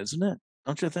name, isn't it?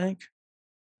 Don't you think?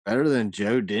 Better than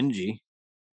Joe Dingy.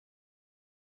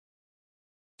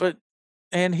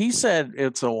 And he said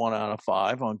it's a 1 out of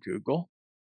 5 on Google.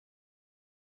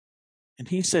 And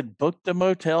he said, book the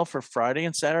motel for Friday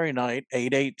and Saturday night,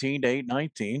 8/18 to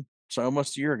 8/19. So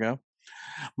almost a year ago.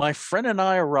 My friend and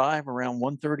I arrived around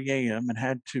 1:30 a.m. and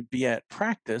had to be at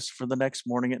practice for the next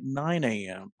morning at 9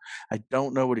 a.m. I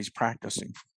don't know what he's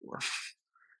practicing for.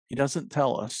 He doesn't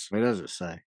tell us. What does it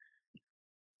say?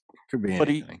 Could be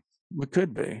anything. It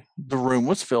could be. The room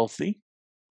was filthy.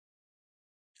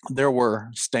 There were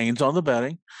stains on the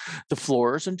bedding, the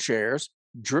floors and chairs,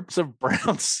 drips of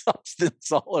brown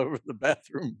substance all over the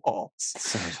bathroom walls.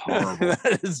 Sounds horrible.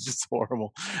 That is just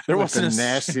horrible. There Like the wasn't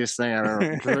nastiest thing I've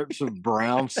ever. Drips of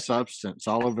brown substance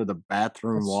all over the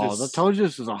bathroom That's walls. I just told you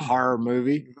this was a horror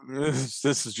movie. this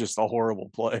is just a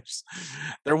horrible place.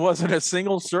 There wasn't a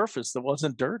single surface that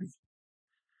wasn't dirty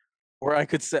where I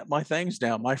could set my things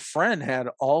down. My friend had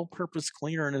all-purpose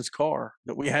cleaner in his car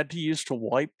that we had to use to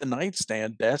wipe the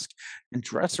nightstand, desk, and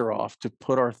dresser off to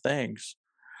put our things.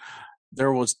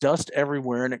 There was dust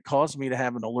everywhere, and it caused me to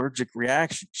have an allergic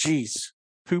reaction. Jeez,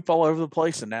 poop all over the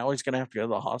place, and now he's going to have to go to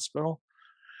the hospital.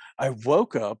 I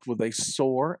woke up with a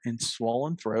sore and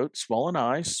swollen throat, swollen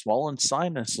eyes, swollen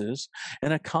sinuses,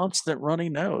 and a constant runny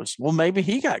nose. Well, maybe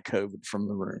he got COVID from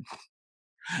the room.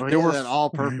 Well, There yeah, were that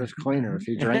all-purpose cleaner. If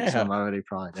you drank yeah, some of it, he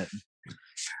probably didn't.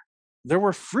 there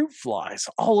were fruit flies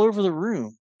all over the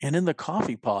room and in the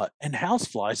coffee pot, and house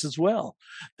flies as well.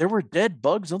 There were dead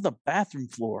bugs on the bathroom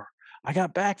floor. I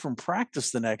got back from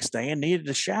practice the next day and needed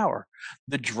a shower.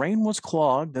 The drain was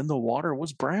clogged and the water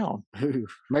was brown. Ooh,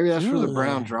 maybe that's where the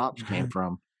brown Ugh. drops came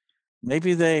from.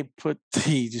 Maybe they put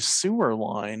the sewer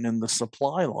line in the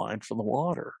supply line for the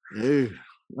water. Ooh.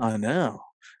 I know.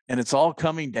 And it's all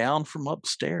coming down from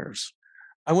upstairs.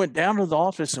 I went down to the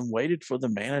office and waited for the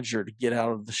manager to get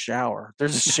out of the shower.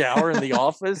 There's a shower in the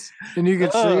office. And you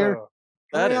could see her. Oh,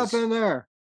 that Hurry up is. in there.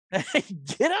 Hey,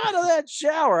 get out of that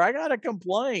shower. I got to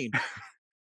complain.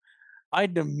 I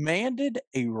demanded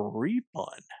a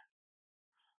refund.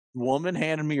 The woman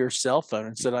handed me her cell phone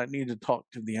and said I need to talk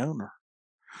to the owner.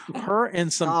 Her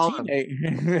and some Colin.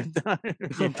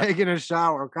 teenage Taking a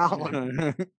shower,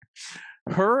 Colin.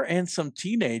 her and some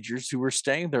teenagers who were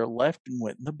staying there left and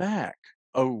went in the back.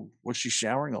 Oh, was she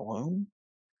showering alone?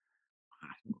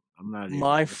 I'm not even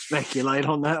My gonna speculate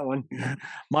on that one.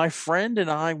 my friend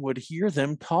and I would hear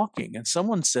them talking, and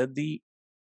someone said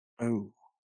oh,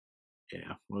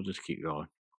 Yeah, we'll just keep going.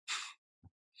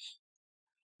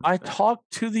 I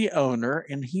talked to the owner,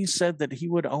 and he said that he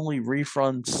would only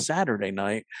refund Saturday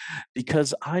night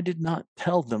because I did not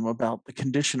tell them about the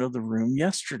condition of the room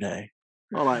yesterday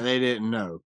Well, like they didn't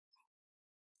know.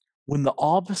 when the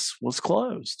office was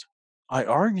closed. I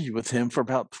argued with him for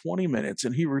about 20 minutes,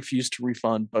 and he refused to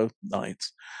refund both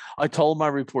nights. I told him I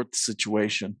report the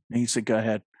situation, and he said, "Go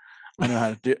ahead. I know how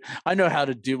to do. I know how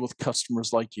to deal with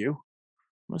customers like you.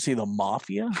 Was he the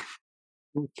mafia?"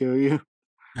 We'll kill you.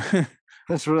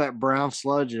 That's where that brown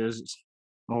sludge is. It's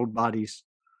old bodies.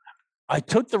 I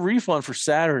took the refund for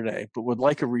Saturday, but would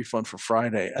like a refund for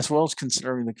Friday, as well as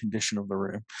considering the condition of the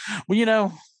room.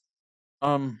 Well,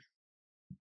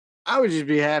 I would just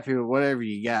be happy with whatever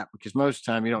you got because most of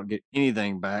the time you don't get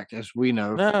anything back, as we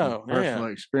know from no, personal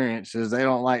yeah. experiences. They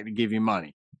don't like to give you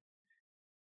money.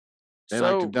 They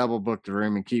like to So, double book the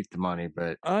room and keep the money,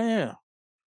 but oh yeah.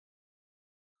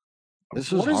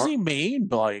 this was What does hard. he mean?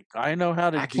 Like, I know how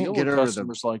to I can't deal get with over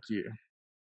customers like you.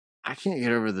 I can't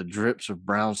get over the drips of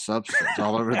brown substance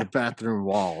all over the bathroom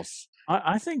walls.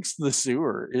 I think the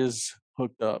sewer is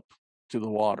hooked up to the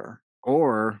water.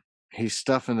 Or he's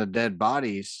stuffing the dead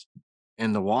bodies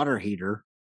in the water heater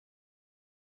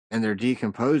and they're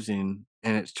decomposing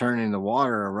and it's turning the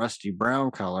water a rusty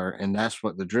brown color. And that's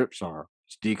what the drips are.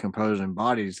 It's decomposing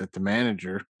bodies that the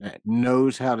manager that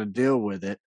knows how to deal with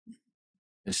it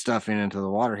is stuffing into the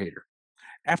water heater.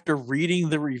 After reading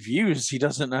the reviews, he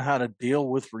doesn't know how to deal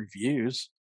with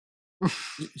reviews.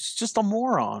 It's just a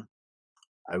moron.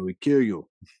 I would kill you.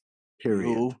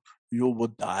 Period. You will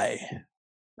die.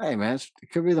 Hey man,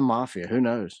 it could be the mafia. Who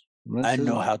knows? I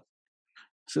know how.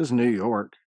 This is New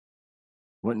York.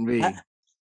 Wouldn't be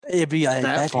It'd be like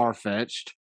that that. far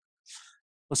fetched.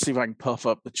 Let's see if I can puff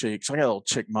up the cheeks. I got a little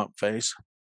chickmunk face.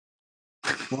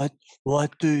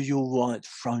 What do you want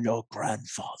from your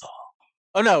grandfather?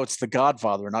 Oh no, it's the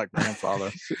Godfather, not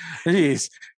grandfather. Jeez.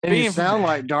 And you sound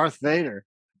like Darth Vader.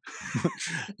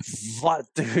 What,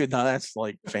 dude? No, that's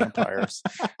like vampires.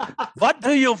 What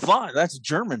do you want? That's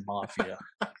German mafia.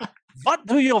 What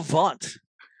do you want?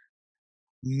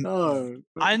 Oh,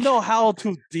 I know how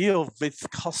to deal with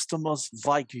customers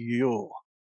like you.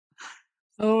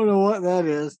 I don't know what that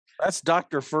is. That's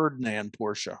Dr. Ferdinand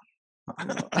Porsche.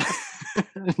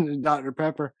 Dr.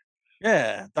 Pepper.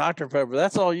 Yeah, Dr. Pepper.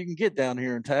 That's all you can get down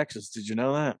here in Texas. Did you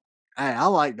know that? Hey, I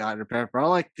like Dr. Pepper. I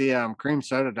like the cream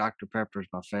soda Dr. Pepper is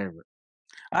my favorite.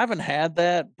 I haven't had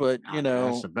that, but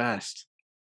That's the best.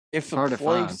 if the hard to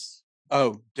find. place,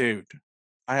 oh, dude,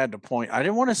 I had to point. I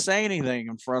didn't want to say anything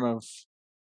in front of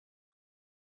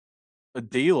the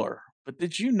dealer, but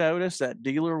did you notice that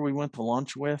dealer we went to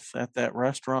lunch with at that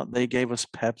restaurant? They gave us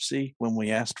Pepsi when we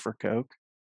asked for Coke.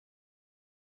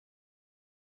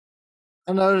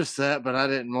 I noticed that, but I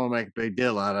didn't want to make a big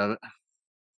deal out of it.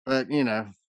 But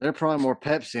there are probably more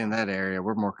Pepsi in that area.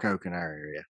 We're more Coke in our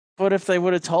area. But if they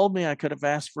would have told me, I could have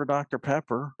asked for Dr.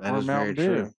 Pepper That or is very Mountain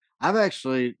true. Dew. I've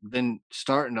actually been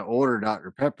starting to order Dr.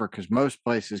 Pepper because most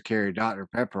places carry Dr.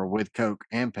 Pepper with Coke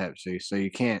and Pepsi. So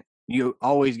you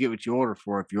always get what you order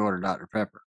for if you order Dr.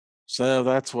 Pepper. So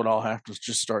that's what I'll have to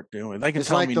just start doing. They can It's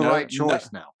tell like me the no, right no.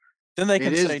 choice now. Then they It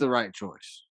can is say the right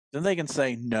choice. then they can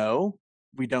say no,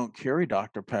 we don't carry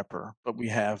Dr. Pepper, but we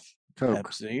have Coke.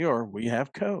 Pepsi or we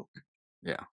have Coke.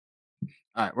 Yeah.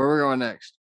 All right, where are we going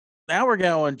next? Now we're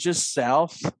going just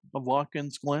south of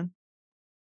Watkins Glen.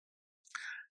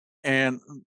 And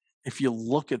if you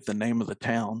look at the name of the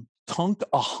town,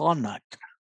 Tunkhannock,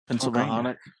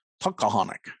 Pennsylvania.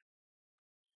 Tunkhannock.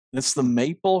 It's the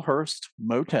Maplehurst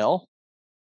Motel.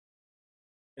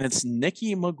 And it's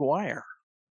Nikki McGuire.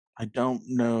 I don't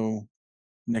know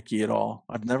Nikki at all.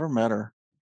 I've never met her.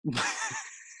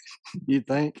 You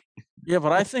think? Yeah,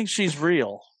 but I think she's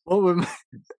real. What would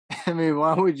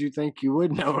why would you think you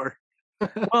would know her?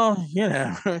 Well,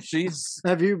 she's.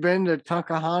 Have you been to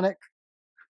Tunkhannock?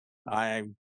 I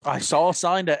saw a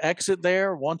sign to exit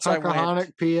there once I went.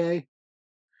 Tunkhannock,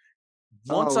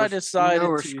 PA. Once I decided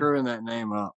we're to screwing that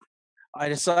name up. I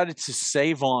decided to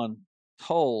save on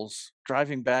tolls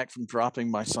driving back from dropping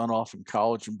my son off in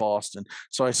college in Boston.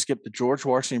 So I skipped the George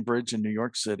Washington Bridge in New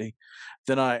York City.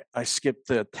 Then I skipped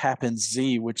the Tappan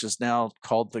Zee, which is now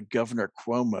called the Governor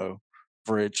Cuomo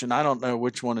Bridge. And I don't know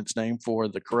which one it's named for,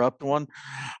 the corrupt one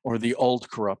or the old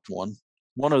corrupt one.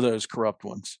 One of those corrupt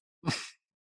ones.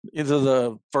 Either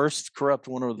the first corrupt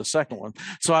one or the second one.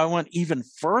 So I went even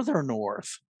further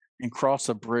north and crossed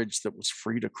a bridge that was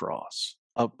free to cross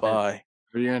up by.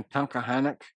 Are you in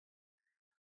Tunkhannock?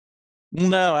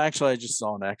 No, actually, I just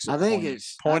saw an exit. I think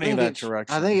pointing that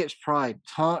direction. I think it's probably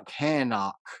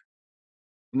Tunkhannock.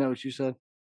 You know what you said?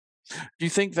 Do you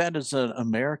think that is an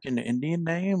American Indian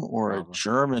name or a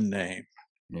German name?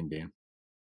 Indian.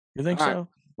 You think so?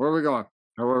 Where are we going?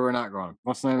 Or where we're not going?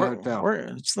 What's the name of the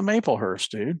hotel? It's the Maplehurst,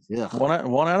 dude. Yeah.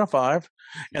 1 out of 5.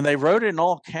 And they wrote it in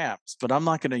all caps, but I'm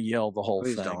not going to yell the whole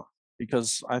Please thing. Don't.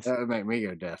 Because that would make me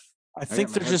go deaf. I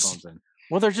think they're just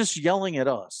they're just yelling at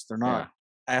us. They're not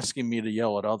asking me to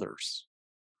yell at others.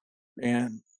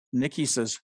 And Nikki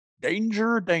says,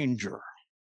 "Danger, danger.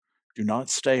 Do not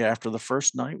stay after the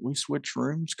first night we switched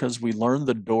rooms because we learned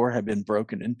the door had been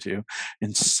broken into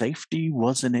and safety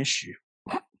was an issue.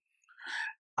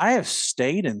 I have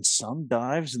stayed in some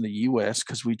dives in the U.S.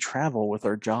 because we travel with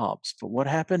our jobs, but what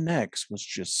happened next was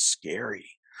just scary.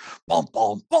 Bum,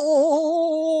 bum,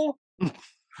 bum.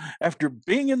 After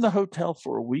being in the hotel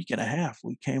for a week and a half,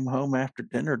 we came home after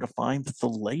dinner to find that the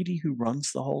lady who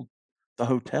runs the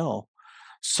hotel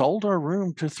sold our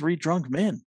room to 3 drunk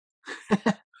men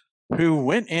who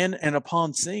went in and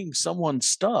upon seeing someone's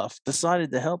stuff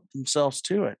decided to help themselves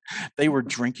to it. They were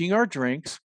drinking our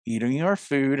drinks, eating our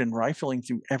food, and rifling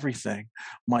through everything.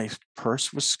 My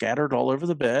purse was scattered all over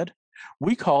the bed.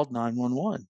 We called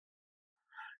 911.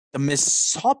 The Miss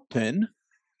Soppin,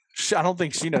 I don't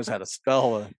think she knows how to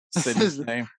spell a city's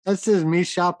name. That says me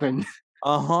shopping.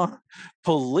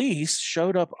 Police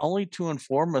showed up only to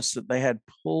inform us that they had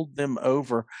pulled them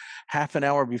over half an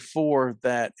hour before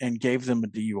that and gave them a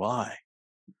DUI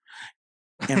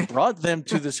and brought them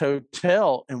to this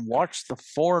hotel and watched the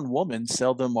foreign woman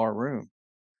sell them our room.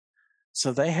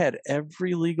 So they had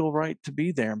every legal right to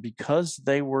be there, and because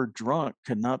they were drunk,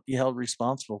 could not be held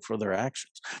responsible for their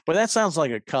actions. But that sounds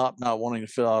like a cop not wanting to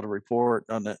fill out a report,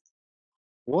 doesn't it?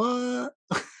 What?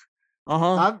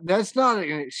 Uh-huh. That's not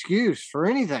an excuse for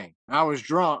anything. I was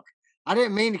drunk. I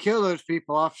didn't mean to kill those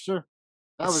people, officer.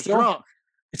 I was drunk.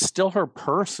 It's still her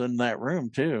purse in that room,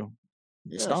 too.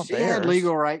 It's not she had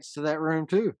legal rights to that room,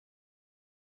 too.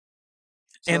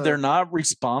 And they're not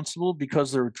responsible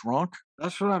because they're drunk?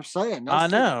 That's what I'm saying.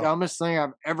 That's the dumbest thing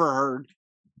I've ever heard.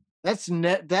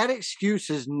 That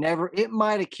excuse is never. It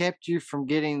might have kept you from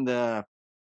getting the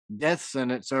death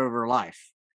sentence over life.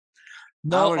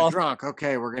 No, I was drunk.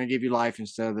 Okay, we're going to give you life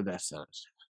instead of the death sentence.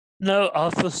 No,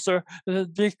 officer,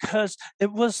 because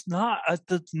it was not a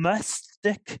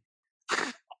domestic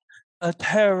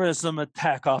terrorism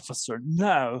attack, officer.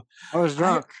 No. I was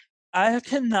drunk. I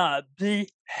cannot be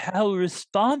held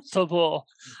responsible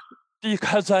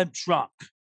because I'm drunk.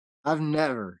 I've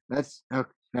never. That's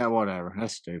whatever.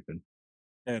 That's stupid.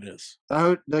 It is.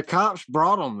 The cops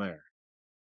brought them there.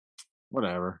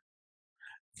 Whatever.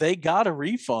 They got a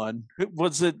refund.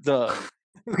 Was it the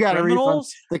Who got a refund?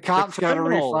 The cops got a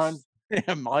refund.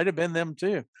 It might have been them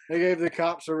too. They gave the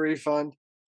cops a refund.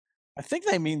 I think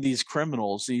they mean these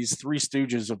criminals, these 3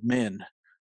 stooges of men.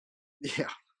 Yeah.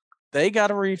 They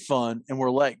got a refund and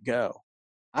were let go.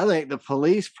 I think the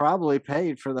police probably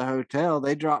paid for the hotel.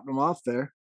 They dropped them off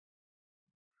there.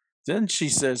 Then she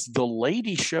says, the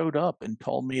lady showed up and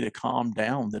told me to calm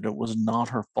down, that it was not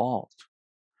her fault.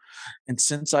 And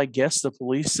since I guess the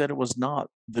police said it was not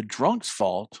the drunk's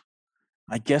fault,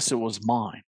 I guess it was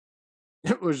mine.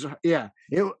 It was, yeah,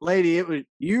 lady, it was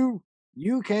you.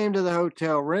 You came to the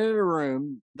hotel, rented a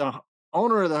room. The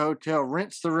owner of the hotel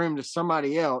rents the room to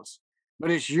somebody else,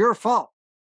 but it's your fault.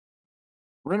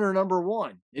 Renter number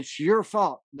one, it's your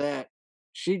fault that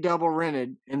she double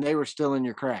rented and they were still in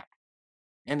your crap.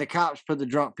 And the cops put the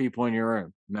drunk people in your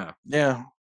room. No, Yeah.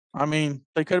 I mean,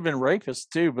 they could have been rapists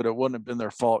too, but it wouldn't have been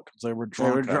their fault because they were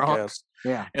drunk, I guess.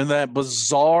 Yeah. In that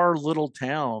bizarre little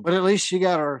town. But at least she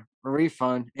got her a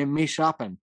refund in me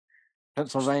shopping,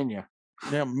 Pennsylvania.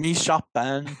 Yeah, me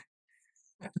shopping.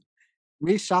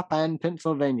 Me shopping,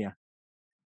 Pennsylvania.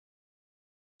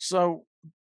 So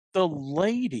the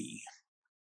lady,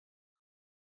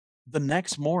 the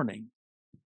next morning,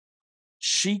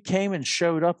 she came and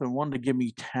showed up and wanted to give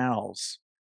me towels.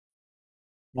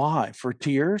 Why? For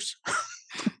tears?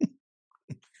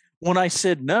 When I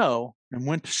said no and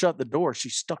went to shut the door, she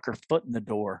stuck her foot in the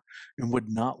door and would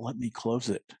not let me close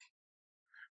it.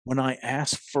 When I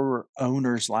asked for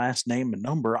owner's last name and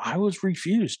number, I was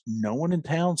refused. No one in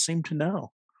town seemed to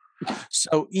know.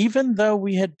 So even though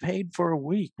we had paid for a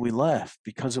week, we left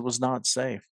because it was not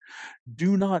safe.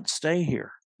 Do not stay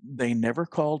here. They never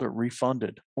called or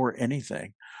refunded or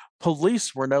anything.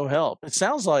 Police were no help. It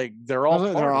sounds like they're all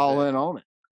They're all in on it.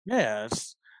 Yeah,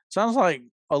 sounds like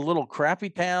a little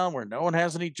crappy town where no one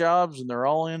has any jobs and they're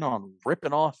all in on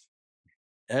ripping off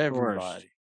everybody.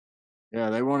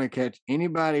 Yeah, they want to catch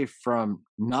anybody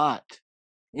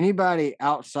anybody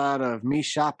outside of me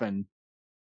shopping.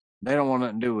 They don't want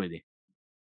nothing to do with you.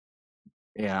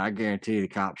 Yeah, I guarantee the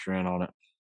cops are in on it.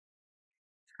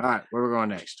 All right, where we going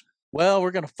next? Well,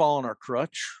 we're going to fall on our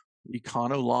crutch.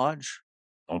 Econo Lodge,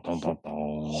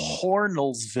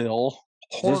 Hornellsville,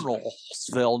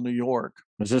 New York.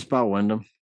 Is this by Wyndham?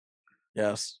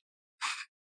 Yes.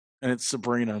 And it's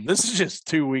Sabrina. This is just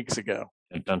 2 weeks ago.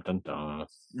 Dun, dun, dun.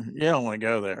 You don't want to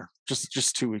go there.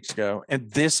 Just 2 weeks ago.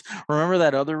 And this, remember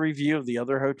that other review of the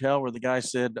other hotel where the guy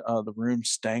said the room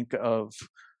stank of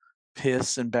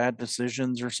piss and bad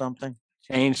decisions or something?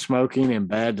 Chain smoking and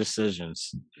bad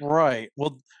decisions. Right.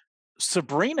 Well,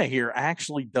 Sabrina here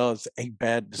actually does a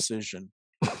bad decision.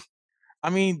 I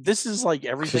mean, this is like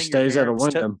everything. She stays at a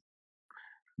Wyndham.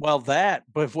 Well, but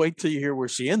wait till you hear where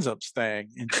she ends up staying.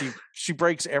 And she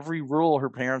breaks every rule her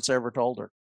parents ever told her.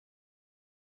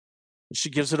 She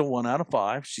gives it a 1 out of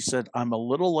 5. She said, I'm a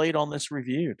little late on this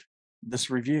review.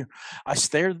 I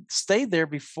stayed there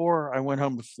before I went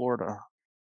home to Florida.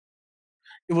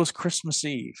 It was Christmas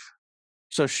Eve.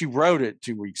 So she wrote it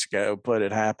 2 weeks ago, but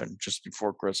it happened just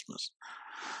before Christmas.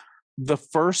 The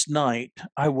first night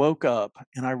I woke up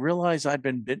and I realized I'd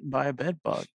been bitten by a bed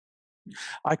bug.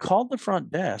 I called the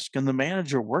front desk and the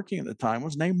manager working at the time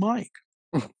was named Mike.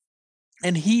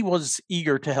 And he was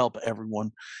eager to help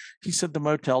everyone. He said the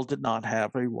motel did not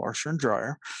have a washer and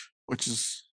dryer, which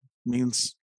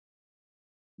means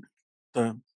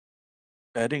the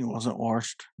bedding wasn't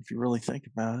washed, if you really think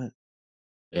about it.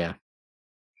 Yeah.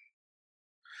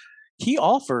 He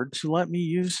offered to let me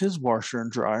use his washer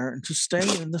and dryer and to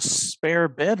stay in the spare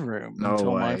bedroom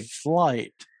until my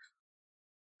flight.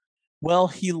 Well,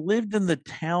 he lived in the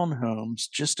townhomes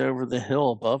just over the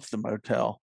hill above the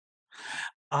motel.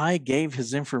 I gave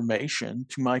his information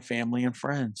to my family and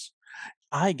friends.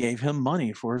 I gave him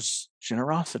money for his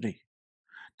generosity.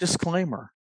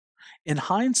 Disclaimer: in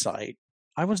hindsight,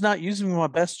 I was not using my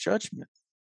best judgment.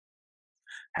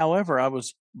 However, I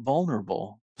was in a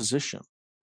vulnerable position,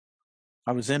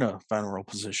 and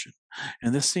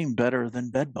this seemed better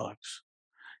than bed bugs.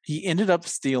 He ended up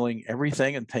stealing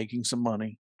everything and taking some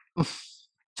money.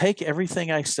 Take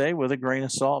everything I say with a grain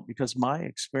of salt because my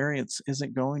experience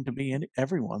isn't going to be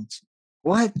everyone's.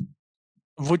 What?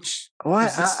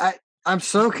 I'm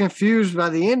so confused by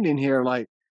the ending here. Like,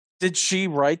 did she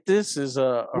write this as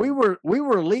we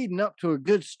were leading up to a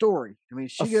good story? I mean,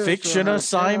 she goes fiction to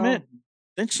assignment.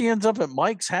 Then she ends up at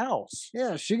Mike's house.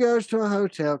 Yeah, she goes to a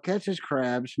hotel, catches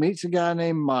crabs, meets a guy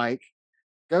named Mike,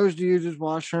 goes to use his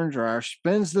washer and dryer,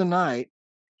 spends the night.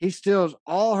 He steals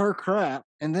all her crap,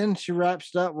 and then she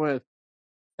wraps it up with,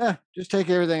 just take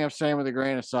everything I'm saying with a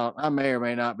grain of salt. I may or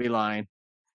may not be lying.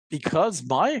 Because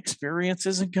my experience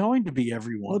isn't going to be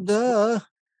everyone's. Well, duh.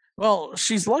 Well,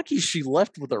 she's lucky she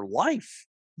left with her life.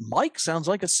 Mike sounds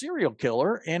like a serial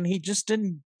killer, and he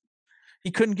couldn't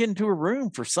get into a room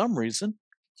for some reason.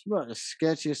 It's about the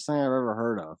sketchiest thing I've ever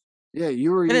heard of. Yeah,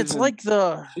 you were And it's using. like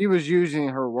the She was using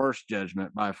her worst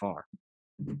judgment by far.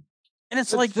 and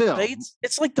it's But like the still, Bates.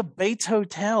 It's like the Bates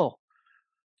Hotel.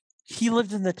 He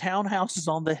lived in the townhouses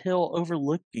on the hill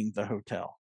overlooking the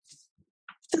hotel.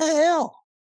 What the hell?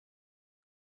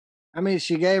 I mean,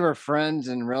 she gave her friends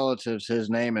and relatives his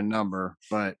name and number,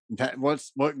 but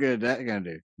what good that gonna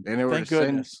do? They know where to Thank send.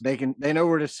 goodness. They know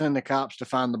where to send the cops to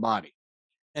find the body.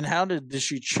 And how did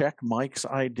she check Mike's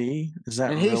ID? Is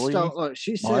that And he really stole. Look,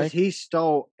 she says Mike? he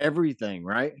stole everything,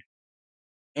 right?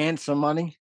 And some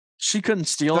money. She couldn't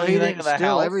steal So he anything didn't in the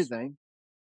steal house. everything.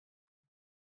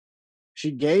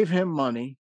 She gave him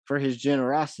money for his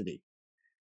generosity,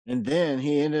 and then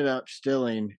he ended up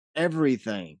stealing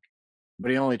everything,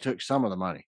 but he only took some of the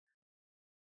money.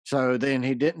 So then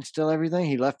he didn't steal everything.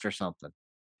 He left her something.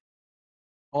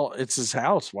 Well, it's his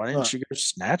house. Why didn't Look, she go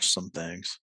snatch some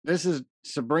things? this is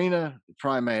Sabrina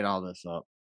probably made all this up.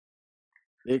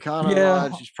 The Econo Yeah,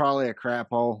 Lodge is probably a crap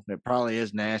hole. It probably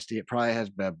is nasty. It probably has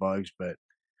bed bugs, but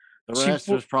the she. rest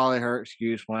was probably her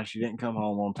excuse why she didn't come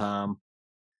home on time.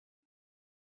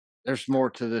 There's more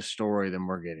to this story than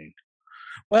we're getting.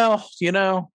 Well,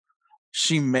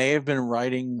 she may have been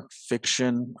writing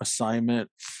fiction assignment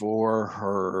for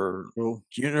her Cool.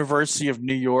 University of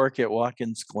New York at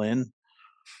Watkins Glen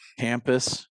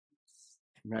campus.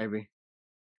 Maybe.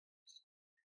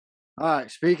 All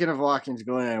right. Speaking of Watkins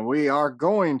Glen, we are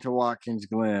going to Watkins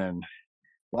Glen.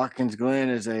 Watkins Glen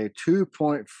is a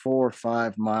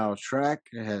 2.45-mile track.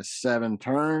 It has 7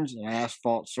 turns, an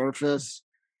asphalt surface,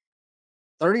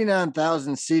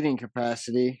 39,000 seating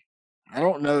capacity. I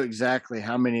don't know exactly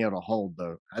how many it'll hold,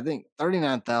 though. I think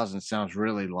 39,000 sounds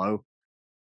really low.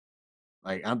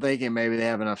 Like, I'm thinking maybe they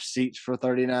have enough seats for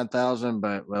 39,000,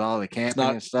 but with all the camping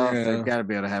not- and stuff, yeah. they've got to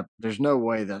be able to have. There's no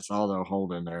way that's all they'll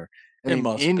hold in there. I It mean,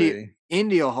 must be.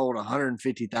 Indy will hold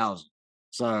 150,000.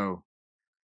 So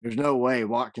there's no way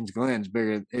Watkins Glen's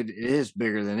bigger. It is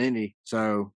bigger than Indy.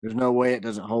 So there's no way it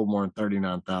doesn't hold more than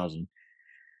 39,000.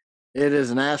 It is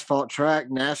an asphalt track.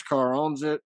 NASCAR owns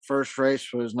it. First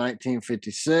race was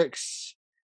 1956.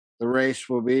 The race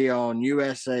will be on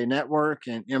USA Network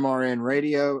and MRN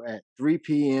Radio at 3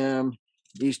 p.m.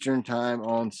 Eastern Time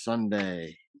on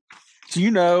Sunday. Do you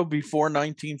know before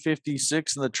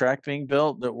 1956 and the track being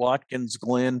built that Watkins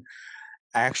Glen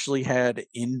actually had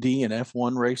Indy and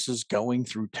F1 races going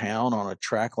through town on a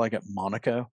track like at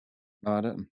Monaco? No, I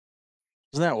didn't.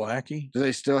 Isn't that wacky? Do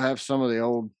they still have some of the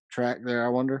old track there, I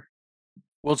wonder?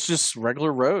 Well, it's just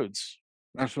regular roads.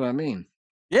 That's what I mean.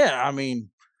 Yeah, I mean,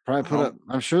 Probably put up,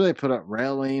 I'm sure they put up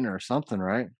railing or something,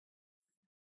 right?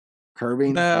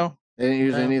 Curbing? no. They didn't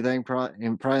use No. anything probably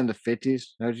in the 50s.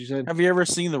 Is that what you said? Have you ever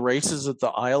seen the races at the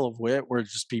Isle of Wight where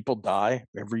just people die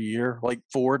every year? Like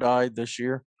 4 died this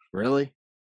year. Really?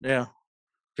 Yeah.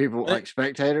 People They- like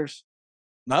spectators?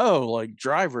 No, like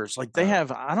drivers. Like they Oh.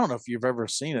 have, I don't know if you've ever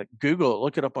seen it. Google it,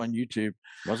 look it up on YouTube.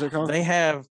 What's it called? They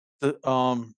have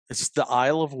it's the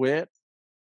Isle of Wight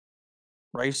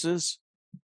races.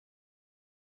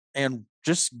 And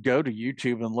just go to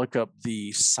YouTube and look up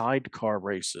the sidecar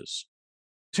races.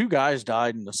 2 guys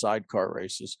died in the sidecar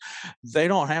races. They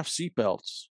don't have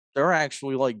seatbelts. They're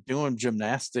actually like doing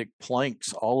gymnastic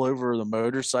planks all over the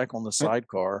motorcycle and the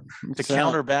sidecar to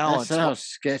counterbalance That sounds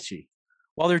sketchy.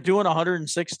 while they're doing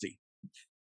 160.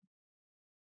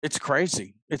 It's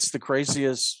crazy. It's the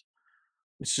craziest.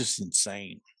 It's just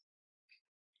insane.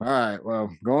 All right.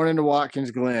 Well, going into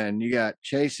Watkins Glen, you got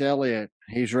Chase Elliott.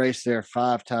 He's raced there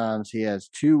 5 times. He has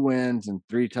 2 wins and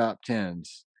 3 top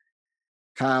 10s.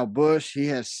 Kyle Busch, he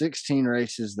has 16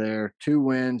 races there, 2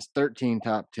 wins, 13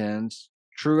 top 10s.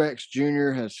 Truex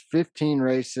Jr. has 15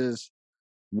 races,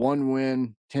 1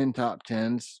 win, 10 top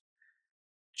 10s.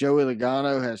 Joey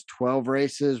Logano has 12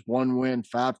 races, 1 win,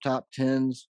 5 top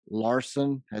 10s.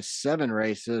 Larson has 7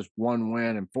 races, 1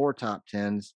 win, and 4 top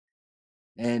 10s.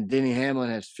 And Denny Hamlin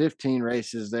has 15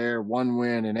 races there, 1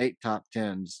 win, and 8 top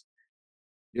 10s.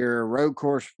 Your road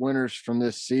course winners from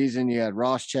this season, you had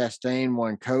Ross Chastain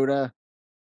won COTA,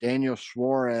 Daniel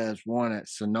Suarez won at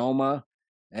Sonoma,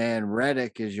 and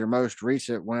Reddick is your most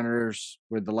recent winners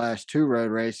with the last 2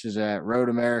 road races at Road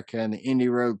America and the Indy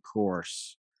Road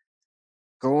Course.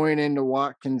 Going into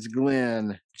Watkins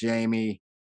Glen, Jamie,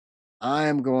 I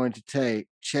am going to take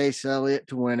Chase Elliott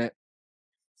to win it,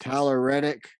 Tyler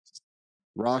Reddick,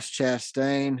 Ross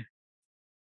Chastain.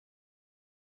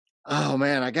 Oh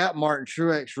man, I got Martin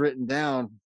Truex written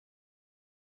down,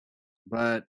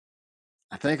 but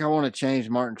I think I want to change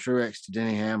Martin Truex to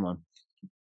Denny Hamlin.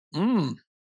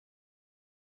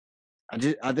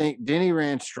 I think Denny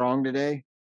ran strong today,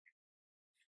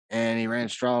 and he ran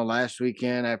strong last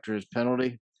weekend after his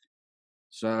penalty.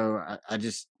 So I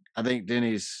think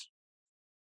Denny's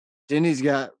Denny's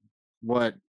got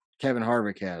what Kevin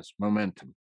Harvick has,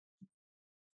 momentum.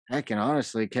 Heck, and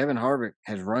honestly, Kevin Harvick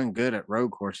has run good at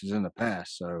road courses in the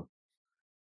past, so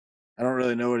I don't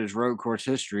really know what his road course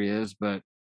history is, but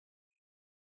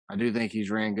I do think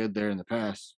he's ran good there in the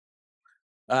past.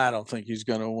 I don't think he's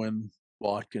going to win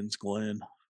Watkins Glen.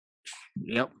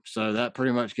 Yep. So that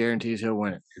pretty much guarantees he'll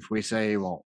win it if we say he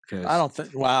won't. Because I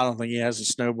don't think he has a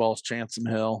snowball's chance in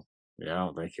hell. yeah, I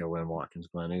don't think he'll win Watkins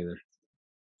Glen either.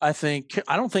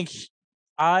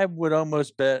 I would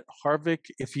almost bet Harvick,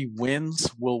 if he wins,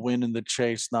 will win in the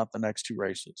chase, not the next two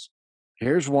races.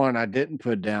 Here's one I didn't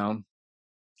put down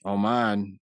on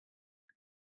mine.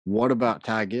 What about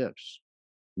Ty Gibbs?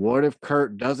 What if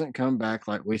Kurt doesn't come back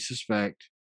like we suspect?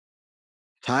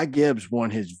 Ty Gibbs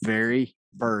won his very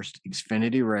first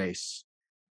Xfinity race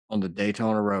on the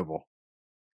Daytona Roval.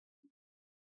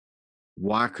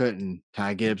 Why couldn't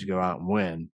Ty Gibbs go out and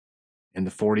win in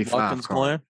the 45 Watkins car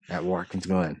Glen? at Watkins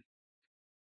Glen?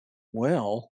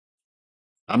 Well,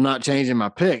 I'm not changing my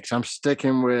picks. I'm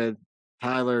sticking with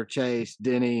Tyler, Chase,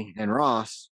 Denny, and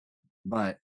Ross.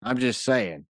 But I'm just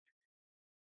saying,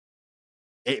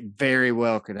 it very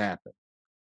well could happen.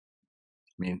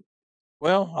 I mean,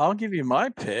 well, I'll give you my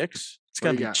picks. It's What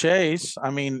going do to you be got? Chase. I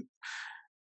mean,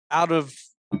 out of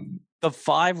the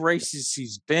 5 races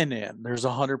he's been in, there's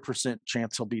 100%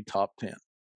 chance he'll be top 10.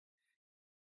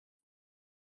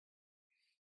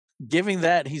 Giving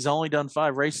that he's only done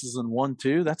 5 races and won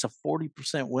 2, that's a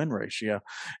 40% win ratio.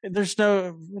 And there's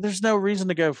no reason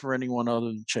to go for anyone other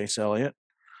than Chase Elliott.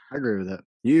 I agree with that.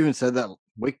 You even said that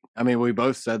we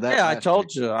both said that. Yeah, I last told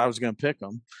week. you I was going to pick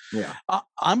him. Yeah.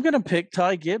 I'm going to pick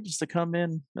Ty Gibbs to come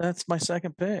in. That's my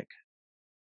second pick.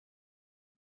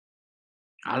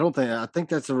 I think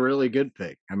that's a really good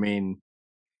pick. I mean,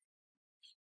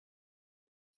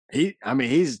 he's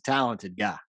a talented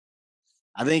guy.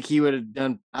 I think he would have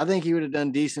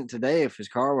done decent today if his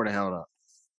car would have held up.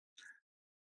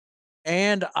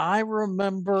 And I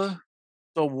remember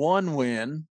the one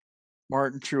win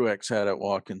Martin Truex had at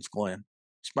Watkins Glen.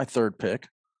 It's my third pick.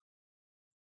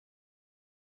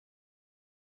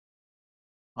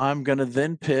 I'm going to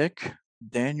then pick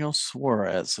Daniel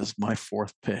Suarez as my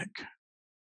fourth pick.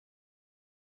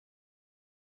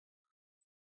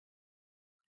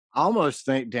 I almost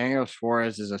think Daniel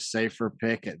Suarez is a safer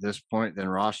pick at this point than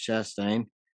Ross Chastain.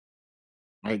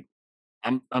 Like,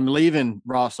 I'm leaving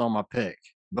Ross on my pick,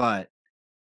 but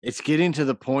it's getting to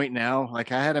the point now.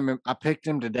 Like I picked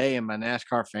him today in my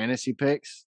NASCAR fantasy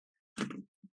picks,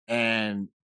 and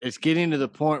it's getting to the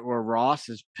point where Ross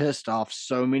has pissed off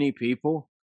so many people.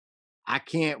 I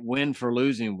can't win for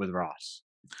losing with Ross.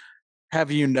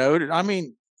 Have you noted? I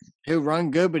mean, He'll run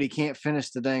good, but he can't finish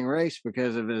the dang race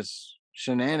because of his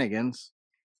shenanigans.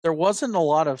 there wasn't a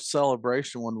lot of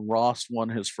celebration when Ross won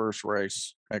his first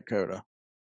race at COTA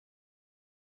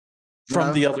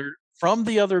from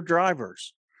the other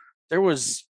drivers. There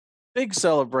was big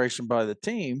celebration by the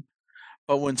team,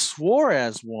 but when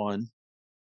Suarez won,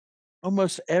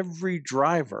 almost every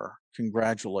driver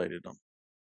congratulated him.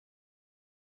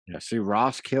 Yeah, see,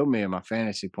 Ross killed me in my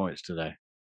fantasy points today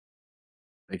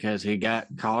because he got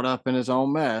caught up in his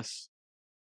own mess.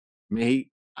 I mean,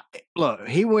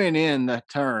 he went in the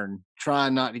turn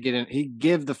trying not to get in. He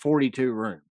give the 42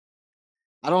 room.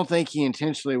 I don't think he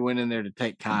intentionally went in there to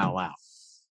take Kyle out.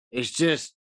 It's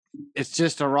just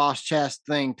a Ross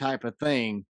Chastain type of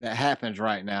thing that happens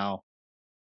right now.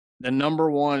 The number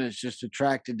one is just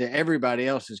attracted to everybody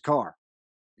else's car,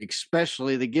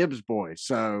 especially the Gibbs boys.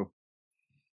 So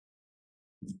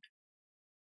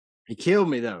he killed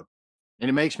me though. And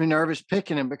it makes me nervous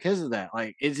picking him because of that.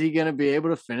 Like, is he going to be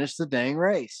able to finish the dang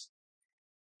race?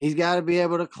 He's got to be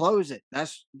able to close it.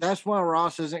 That's why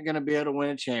Ross isn't going to be able to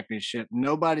win a championship.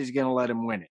 Nobody's going to let him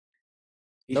win it.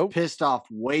 He's pissed off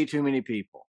way too many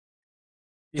people.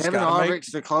 Kevin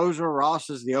Harvick's the closer.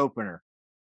 Ross is the opener.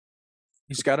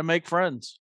 He's got to make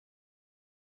friends.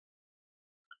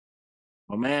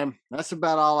 Well, man, that's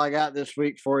about all I got this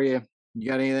week for you. You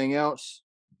got anything else?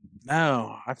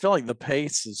 No, I feel like the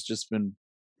pace has just been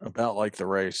about like the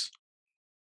race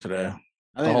today.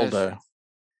 Yeah. The whole day.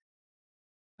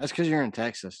 That's because you're in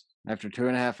Texas. After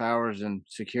 2.5 hours in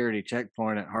security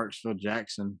checkpoint at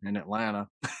Hartsfield-Jackson in Atlanta.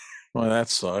 Well, that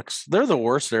sucks. They're the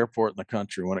worst airport in the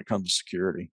country when it comes to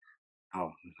security.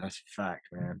 Oh, that's a fact,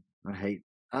 man. I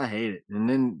hate it. And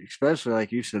then, especially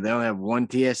like you said, they only have one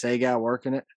TSA guy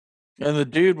working it. And the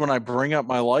dude, when I bring up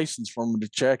my license for him to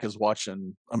check, is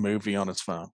watching a movie on his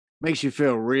phone. Makes you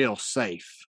feel real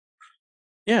safe.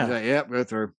 Yeah. He's like, yep, go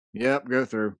through. Yep, go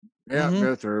through. Yep,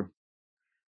 go through.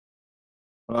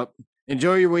 Well,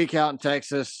 enjoy your week out in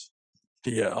Texas.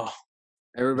 Yeah.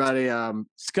 Everybody,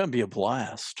 It's gonna be a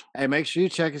blast. hey, make sure you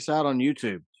check us out on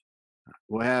YouTube.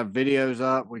 We'll have videos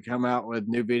up. We come out with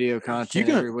new video content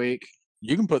can- every week.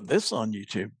 You can put this on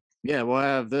YouTube. Yeah, we'll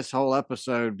have this whole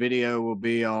episode video will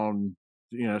be on,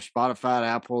 Spotify,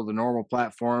 Apple, the normal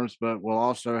platforms, but we'll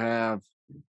also have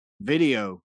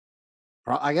video.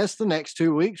 I guess the next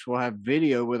 2 weeks we'll have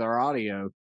video with our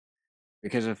audio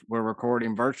because if we're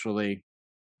recording virtually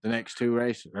the next 2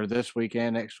 races or this week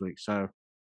and next week. So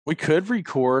We could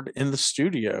record in the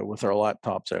studio with our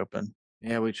laptops open.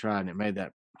 yeah, we tried and it made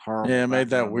that horrible. Yeah, it made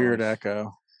that background weird noise.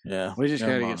 echo. Yeah. We just got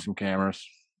never to mind. get some cameras.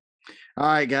 All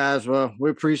right, guys. Well, we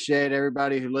appreciate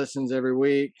everybody who listens every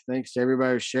week. Thanks to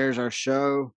everybody who shares our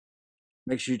show.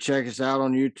 Make sure you check us out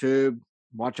on YouTube,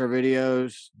 watch our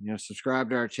videos, subscribe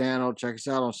to our channel, check us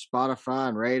out on Spotify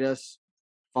and rate us.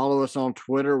 Follow us on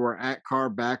Twitter. We're at Car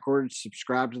Backwards.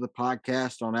 Subscribe to the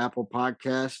podcast on Apple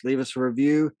Podcasts. Leave us a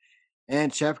review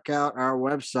and check out our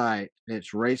website.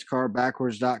 It's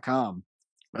racecarbackwards.com.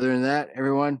 Other than that,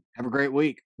 everyone, have a great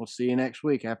week. We'll see you next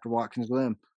week after Watkins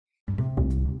Glen.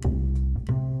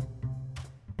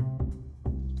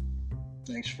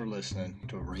 Thanks for listening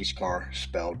to a race car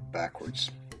spelled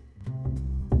backwards.